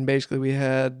 and basically we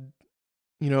had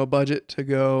a budget to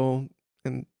go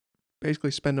and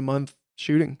basically spend a month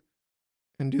shooting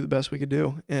and do the best we could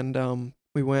do. And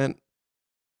we went.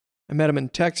 I met him in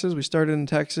Texas. We started in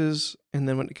Texas and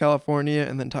then went to California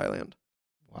and then Thailand.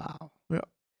 Wow. Yeah.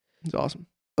 It's awesome.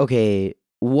 Okay.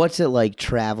 what's it like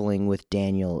traveling with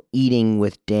Daniel, eating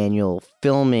with Daniel,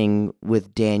 filming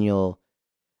with Daniel?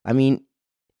 I mean,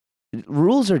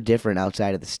 rules are different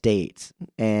outside of the States,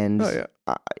 and Oh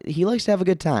yeah. he likes to have a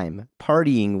good time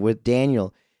partying with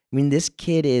Daniel. I mean, this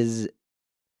kid is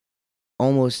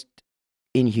almost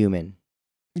inhuman.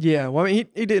 Yeah. Well, I mean,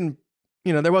 he didn't.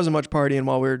 There wasn't much partying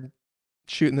while we were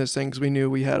shooting this thing because we knew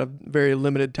we had a very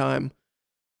limited time.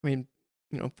 I mean,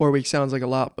 4 weeks sounds like a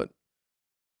lot, but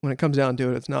when it comes down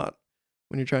to it, it's not.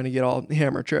 When you're trying to get all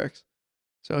hammer tricks.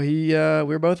 So we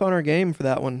were both on our game for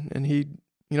that one, and he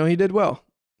did well.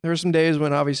 There were some days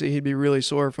when obviously he'd be really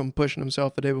sore from pushing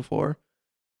himself the day before,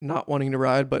 not wanting to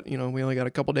ride, but we only got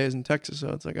a couple days in Texas, so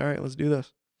it's like, all right, let's do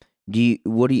this.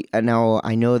 Now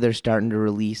I know they're starting to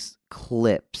release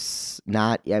clips.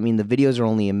 The videos are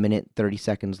only a minute 30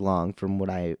 seconds long from what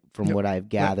I've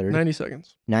gathered. 90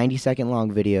 seconds. 90-second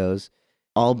long videos,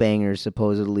 all bangers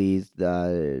supposedly.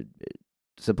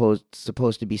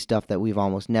 Supposed to be stuff that we've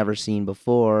almost never seen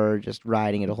before, just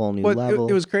riding at a whole new level.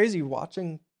 It was crazy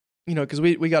watching, because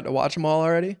we got to watch them all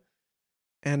already,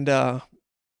 and you're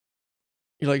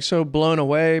like so blown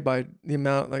away by the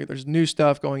amount, like there's new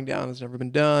stuff going down that's never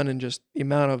been done, and just the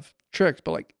amount of tricks.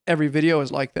 But like every video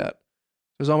is like that.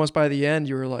 It was almost by the end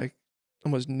you were like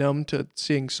almost numb to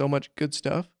seeing so much good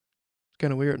stuff. It's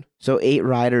kind of weird. So 8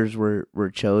 riders were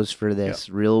chose for this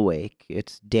real wake.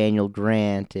 It's Daniel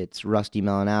Grant, it's Rusty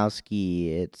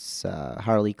Malinowski, it's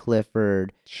Harley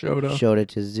Clifford, Shota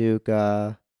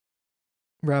Tezuka,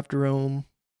 Rafterome,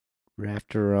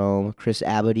 Chris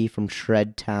Abity from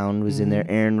Shred Town was in there,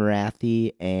 Aaron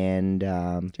Rathy, and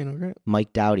Grant.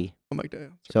 Mike Dowdy. Oh, Mike Dowdy.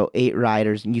 So 8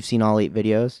 riders, and you've seen all 8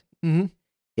 videos? Mm-hmm.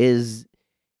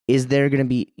 Is there going to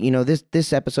be,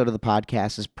 this episode of the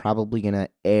podcast is probably going to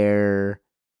air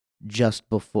just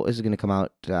before, this is going to come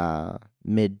out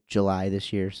mid-July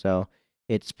this year, so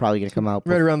it's probably going to come out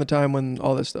right around the time when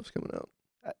all this stuff's coming out.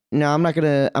 No, I'm not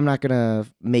gonna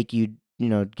make you,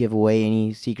 give away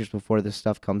any secrets before this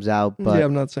stuff comes out, but yeah,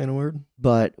 I'm not saying a word.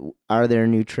 But are there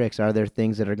new tricks? Are there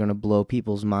things that are going to blow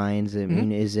people's minds? I mean,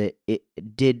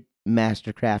 did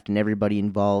Mastercraft and everybody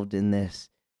involved in this,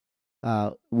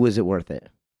 was it worth it?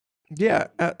 Yeah,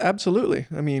 absolutely.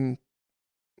 I mean,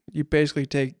 you basically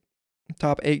take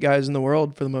top 8 guys in the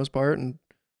world for the most part and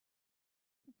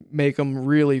make them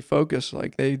really focus.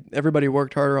 Like everybody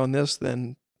worked harder on this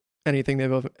than anything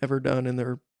they've ever done in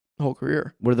their whole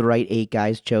career. Were the right 8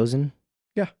 guys chosen?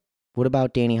 Yeah. What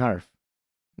about Danny Harf?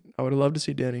 I would have loved to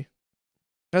see Danny.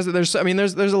 There's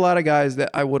a lot of guys that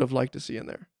I would have liked to see in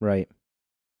there. Right.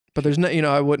 But there's no,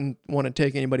 I wouldn't want to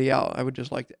take anybody out. I would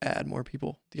just like to add more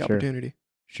people the opportunity.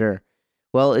 Sure.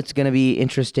 Well, it's going to be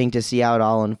interesting to see how it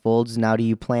all unfolds. Now, do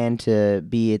you plan to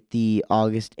be at the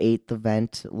August 8th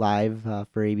event live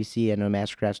for ABC? I know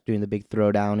Mastercraft's doing the big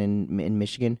throwdown in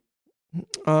Michigan.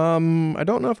 I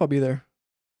don't know if I'll be there.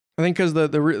 I think because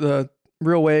the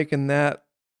real wake and that,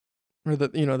 or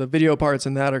the video parts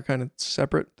and that are kind of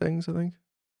separate things. I think.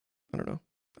 I don't know.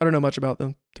 I don't know much about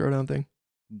the throwdown thing.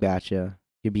 Gotcha.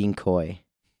 You're being coy.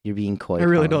 I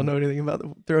really don't know anything about the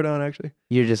throwdown, actually.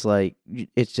 You're just like,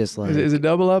 it's just like... Is it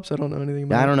double ups? I don't know anything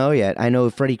about it. I don't know yet. I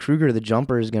know Freddie Krueger, the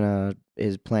jumper,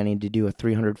 is planning to do a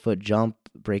 300-foot jump,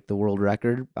 break the world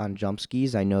record on jump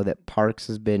skis. I know that Parks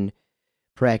has been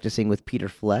practicing with Peter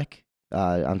Fleck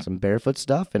on some barefoot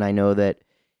stuff, and I know that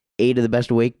 8 of the best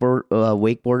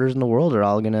wakeboarders in the world are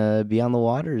all going to be on the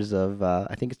waters of,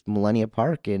 I think it's Millennia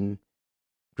Park in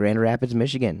Grand Rapids,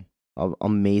 Michigan.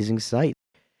 Amazing sight.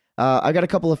 I got a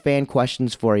couple of fan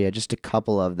questions for you, just a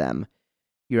couple of them.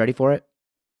 You ready for it?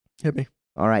 Hit me.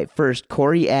 All right. First,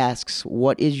 Corey asks,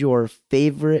 what is your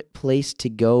favorite place to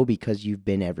go because you've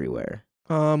been everywhere?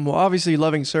 Well, obviously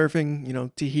loving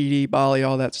surfing, Tahiti, Bali,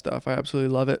 all that stuff. I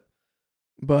absolutely love it.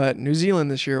 But New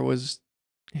Zealand this year was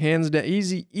hands down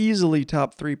easily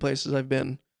top 3 places I've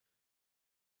been,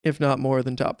 if not more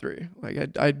than top 3.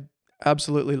 Like I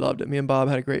absolutely loved it. Me and Bob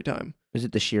had a great time. Is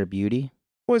it the sheer beauty?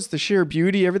 Well, it's the sheer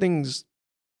beauty. Everything's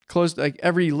close. Like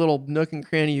every little nook and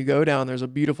cranny you go down, there's a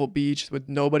beautiful beach with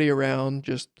nobody around,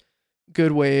 just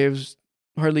good waves,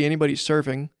 hardly anybody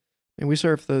surfing. And we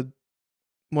surf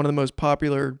one of the most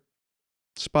popular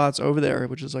spots over there,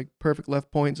 which is like perfect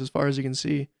left points as far as you can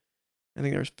see. I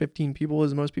think there's 15 people is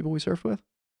the most people we surfed with.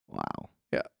 Wow.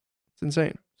 Yeah. It's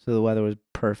insane. So the weather was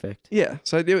perfect. Yeah.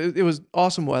 So it was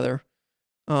awesome weather.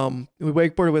 We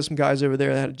wakeboarded with some guys over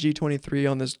there that had a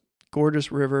G23 on this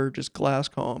gorgeous river, just glass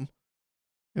calm.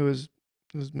 It was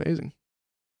amazing.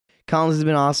 Collin, this has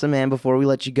been awesome, man. Before we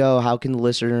let you go, how can the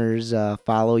listeners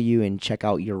follow you and check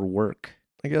out your work?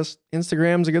 I guess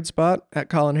Instagram's a good spot, at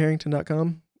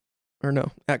CollinHarrington.com. Or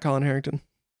no, at Collin Harrington.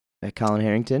 At Collin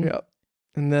Harrington? Yeah.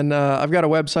 And then I've got a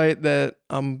website that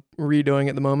I'm redoing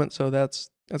at the moment, so that's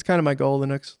kind of my goal the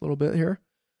next little bit here.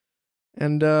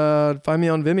 And find me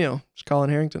on Vimeo. It's Collin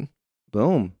Harrington.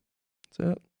 Boom.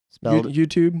 That's it. Spelled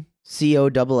YouTube.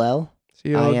 COLLIN.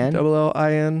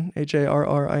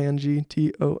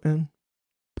 COLLINHARRINGTON.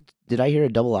 Did I hear a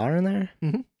double R in there?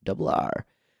 Mm-hmm. Double R.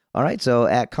 All right, so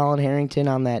at Collin Harrington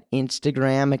on that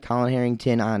Instagram, at Collin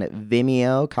Harrington on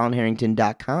Vimeo,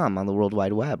 CollinHarrington.com on the World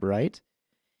Wide Web, right?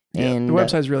 Yeah, and the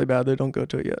website's really bad. They don't go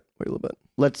to it yet. Wait a little bit.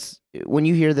 When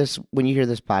you hear this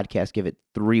podcast, give it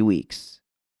 3 weeks.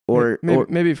 Or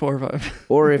maybe 4 or 5.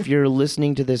 Or if you're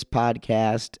listening to this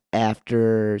podcast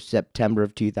after September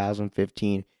of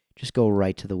 2015, just go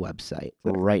right to the website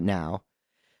right now.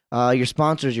 Your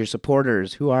sponsors, your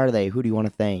supporters, who are they? Who do you want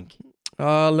to thank?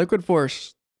 Liquid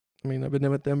Force. I mean, I've been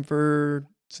with them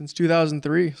since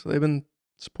 2003, so they've been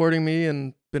supporting me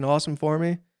and been awesome for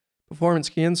me. Performance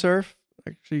Ski and Surf.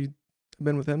 Actually, I've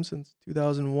been with him since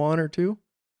 2001 or 2.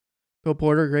 Bill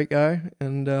Porter, great guy.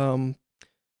 And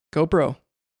GoPro.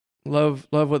 Love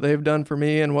what they've done for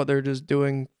me and what they're just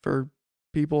doing for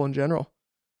people in general.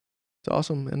 It's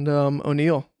awesome. And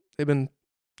O'Neill, they've been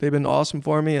awesome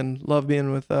for me, and love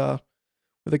being with a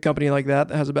company like that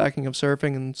has a backing of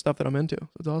surfing and stuff that I'm into. So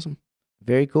it's awesome.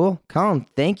 Very cool. Collin,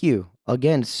 thank you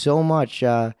again so much.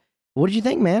 What did you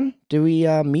think, man? Do we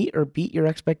meet or beat your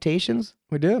expectations?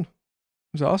 We did. It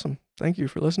was awesome. Thank you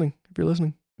for listening. If you're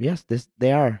listening. Yes,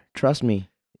 they are. Trust me.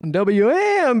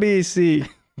 WAMBC.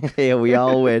 Yeah, we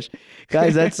all wish.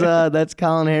 Guys, that's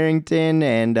Collin Harrington,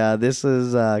 and this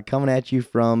is coming at you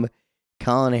from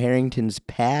Collin Harrington's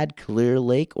pad, Clear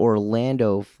Lake,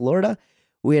 Orlando, Florida.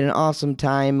 We had an awesome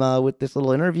time with this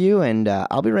little interview, and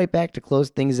I'll be right back to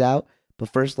close things out. But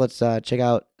first, let's check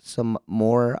out some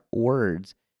more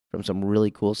words from some really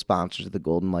cool sponsors of the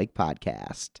Golden Mike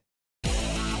podcast.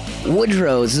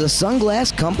 Woodrow's is a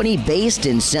sunglass company based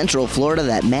in Central Florida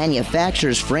that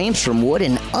manufactures frames from wood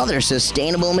and other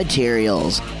sustainable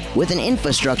materials. With an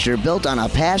infrastructure built on a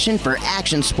passion for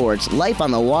action sports, life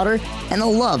on the water, and a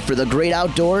love for the great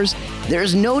outdoors,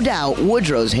 there's no doubt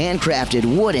Woodrow's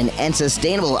handcrafted wooden and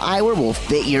sustainable eyewear will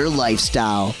fit your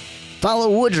lifestyle. Follow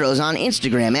Woodrow's on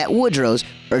Instagram at Woodrow's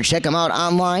or check them out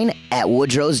online at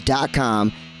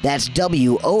woodrows.com. That's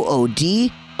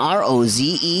WOODROZE.com.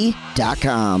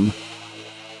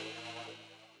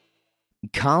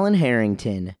 Collin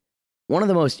Harrington, one of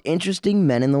the most interesting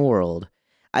men in the world.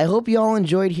 I hope you all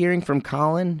enjoyed hearing from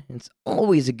Collin. It's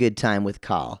always a good time with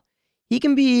Col. He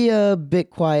can be a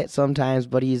bit quiet sometimes,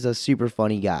 but he's a super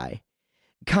funny guy.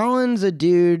 Collin's a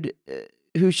dude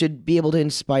who should be able to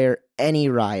inspire any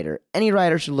rider. Any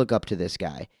rider should look up to this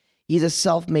guy. He's a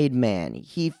self-made man.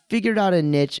 He figured out a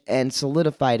niche and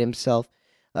solidified himself.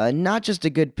 Not just a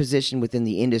good position within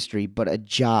the industry, but a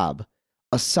job,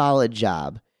 a solid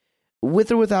job.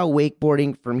 With or without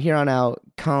wakeboarding, from here on out,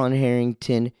 Collin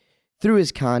Harrington, through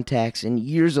his contacts and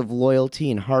years of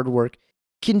loyalty and hard work,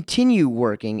 continue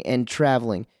working and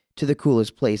traveling to the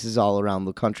coolest places all around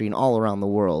the country and all around the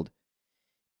world.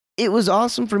 It was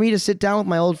awesome for me to sit down with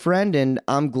my old friend, and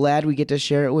I'm glad we get to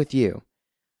share it with you.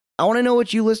 I want to know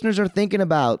what you listeners are thinking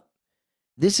about.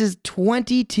 This is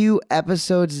 22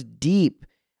 episodes deep.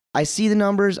 I see the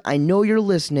numbers. I know you're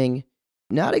listening.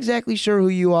 Not exactly sure who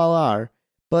you all are,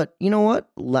 but you know what?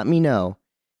 Let me know.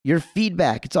 Your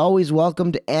feedback, it's always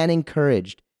welcomed and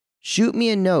encouraged. Shoot me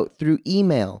a note through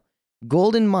email,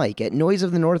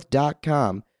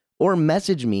 goldenmike@noiseofthenorth.com, or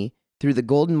message me through the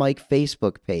Golden Mike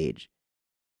Facebook page.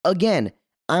 Again,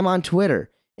 I'm on Twitter,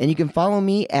 and you can follow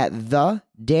me at the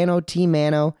Dano T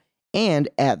Mano and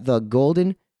at the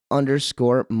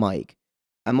golden_Mike.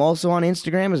 I'm also on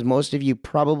Instagram, as most of you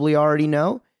probably already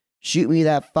know. Shoot me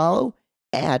that follow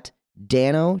at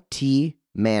Dano T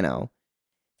Mano.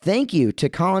 Thank you to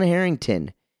Collin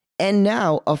Harrington. And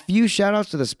now, a few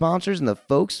shout-outs to the sponsors and the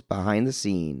folks behind the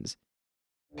scenes.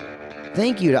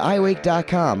 Thank you to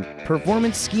iWake.com,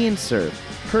 Performance Ski and Surf,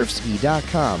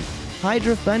 Perfski.com,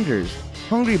 Hydra Fenders,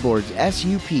 Hungry Boards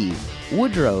SUP,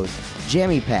 Woodrow's,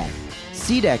 Jammy Pack,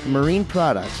 SeaDeck Marine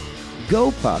Products,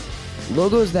 GoPuck,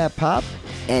 Logos That Pop,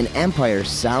 and Empire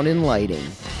Sound and Lighting.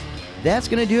 That's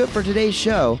going to do it for today's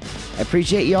show. I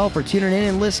appreciate you all for tuning in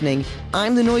and listening.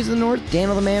 I'm the Noise of the North,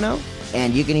 Dano the Mano,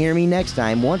 and you can hear me next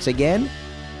time once again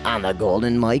on the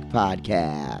Golden Mike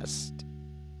Podcast.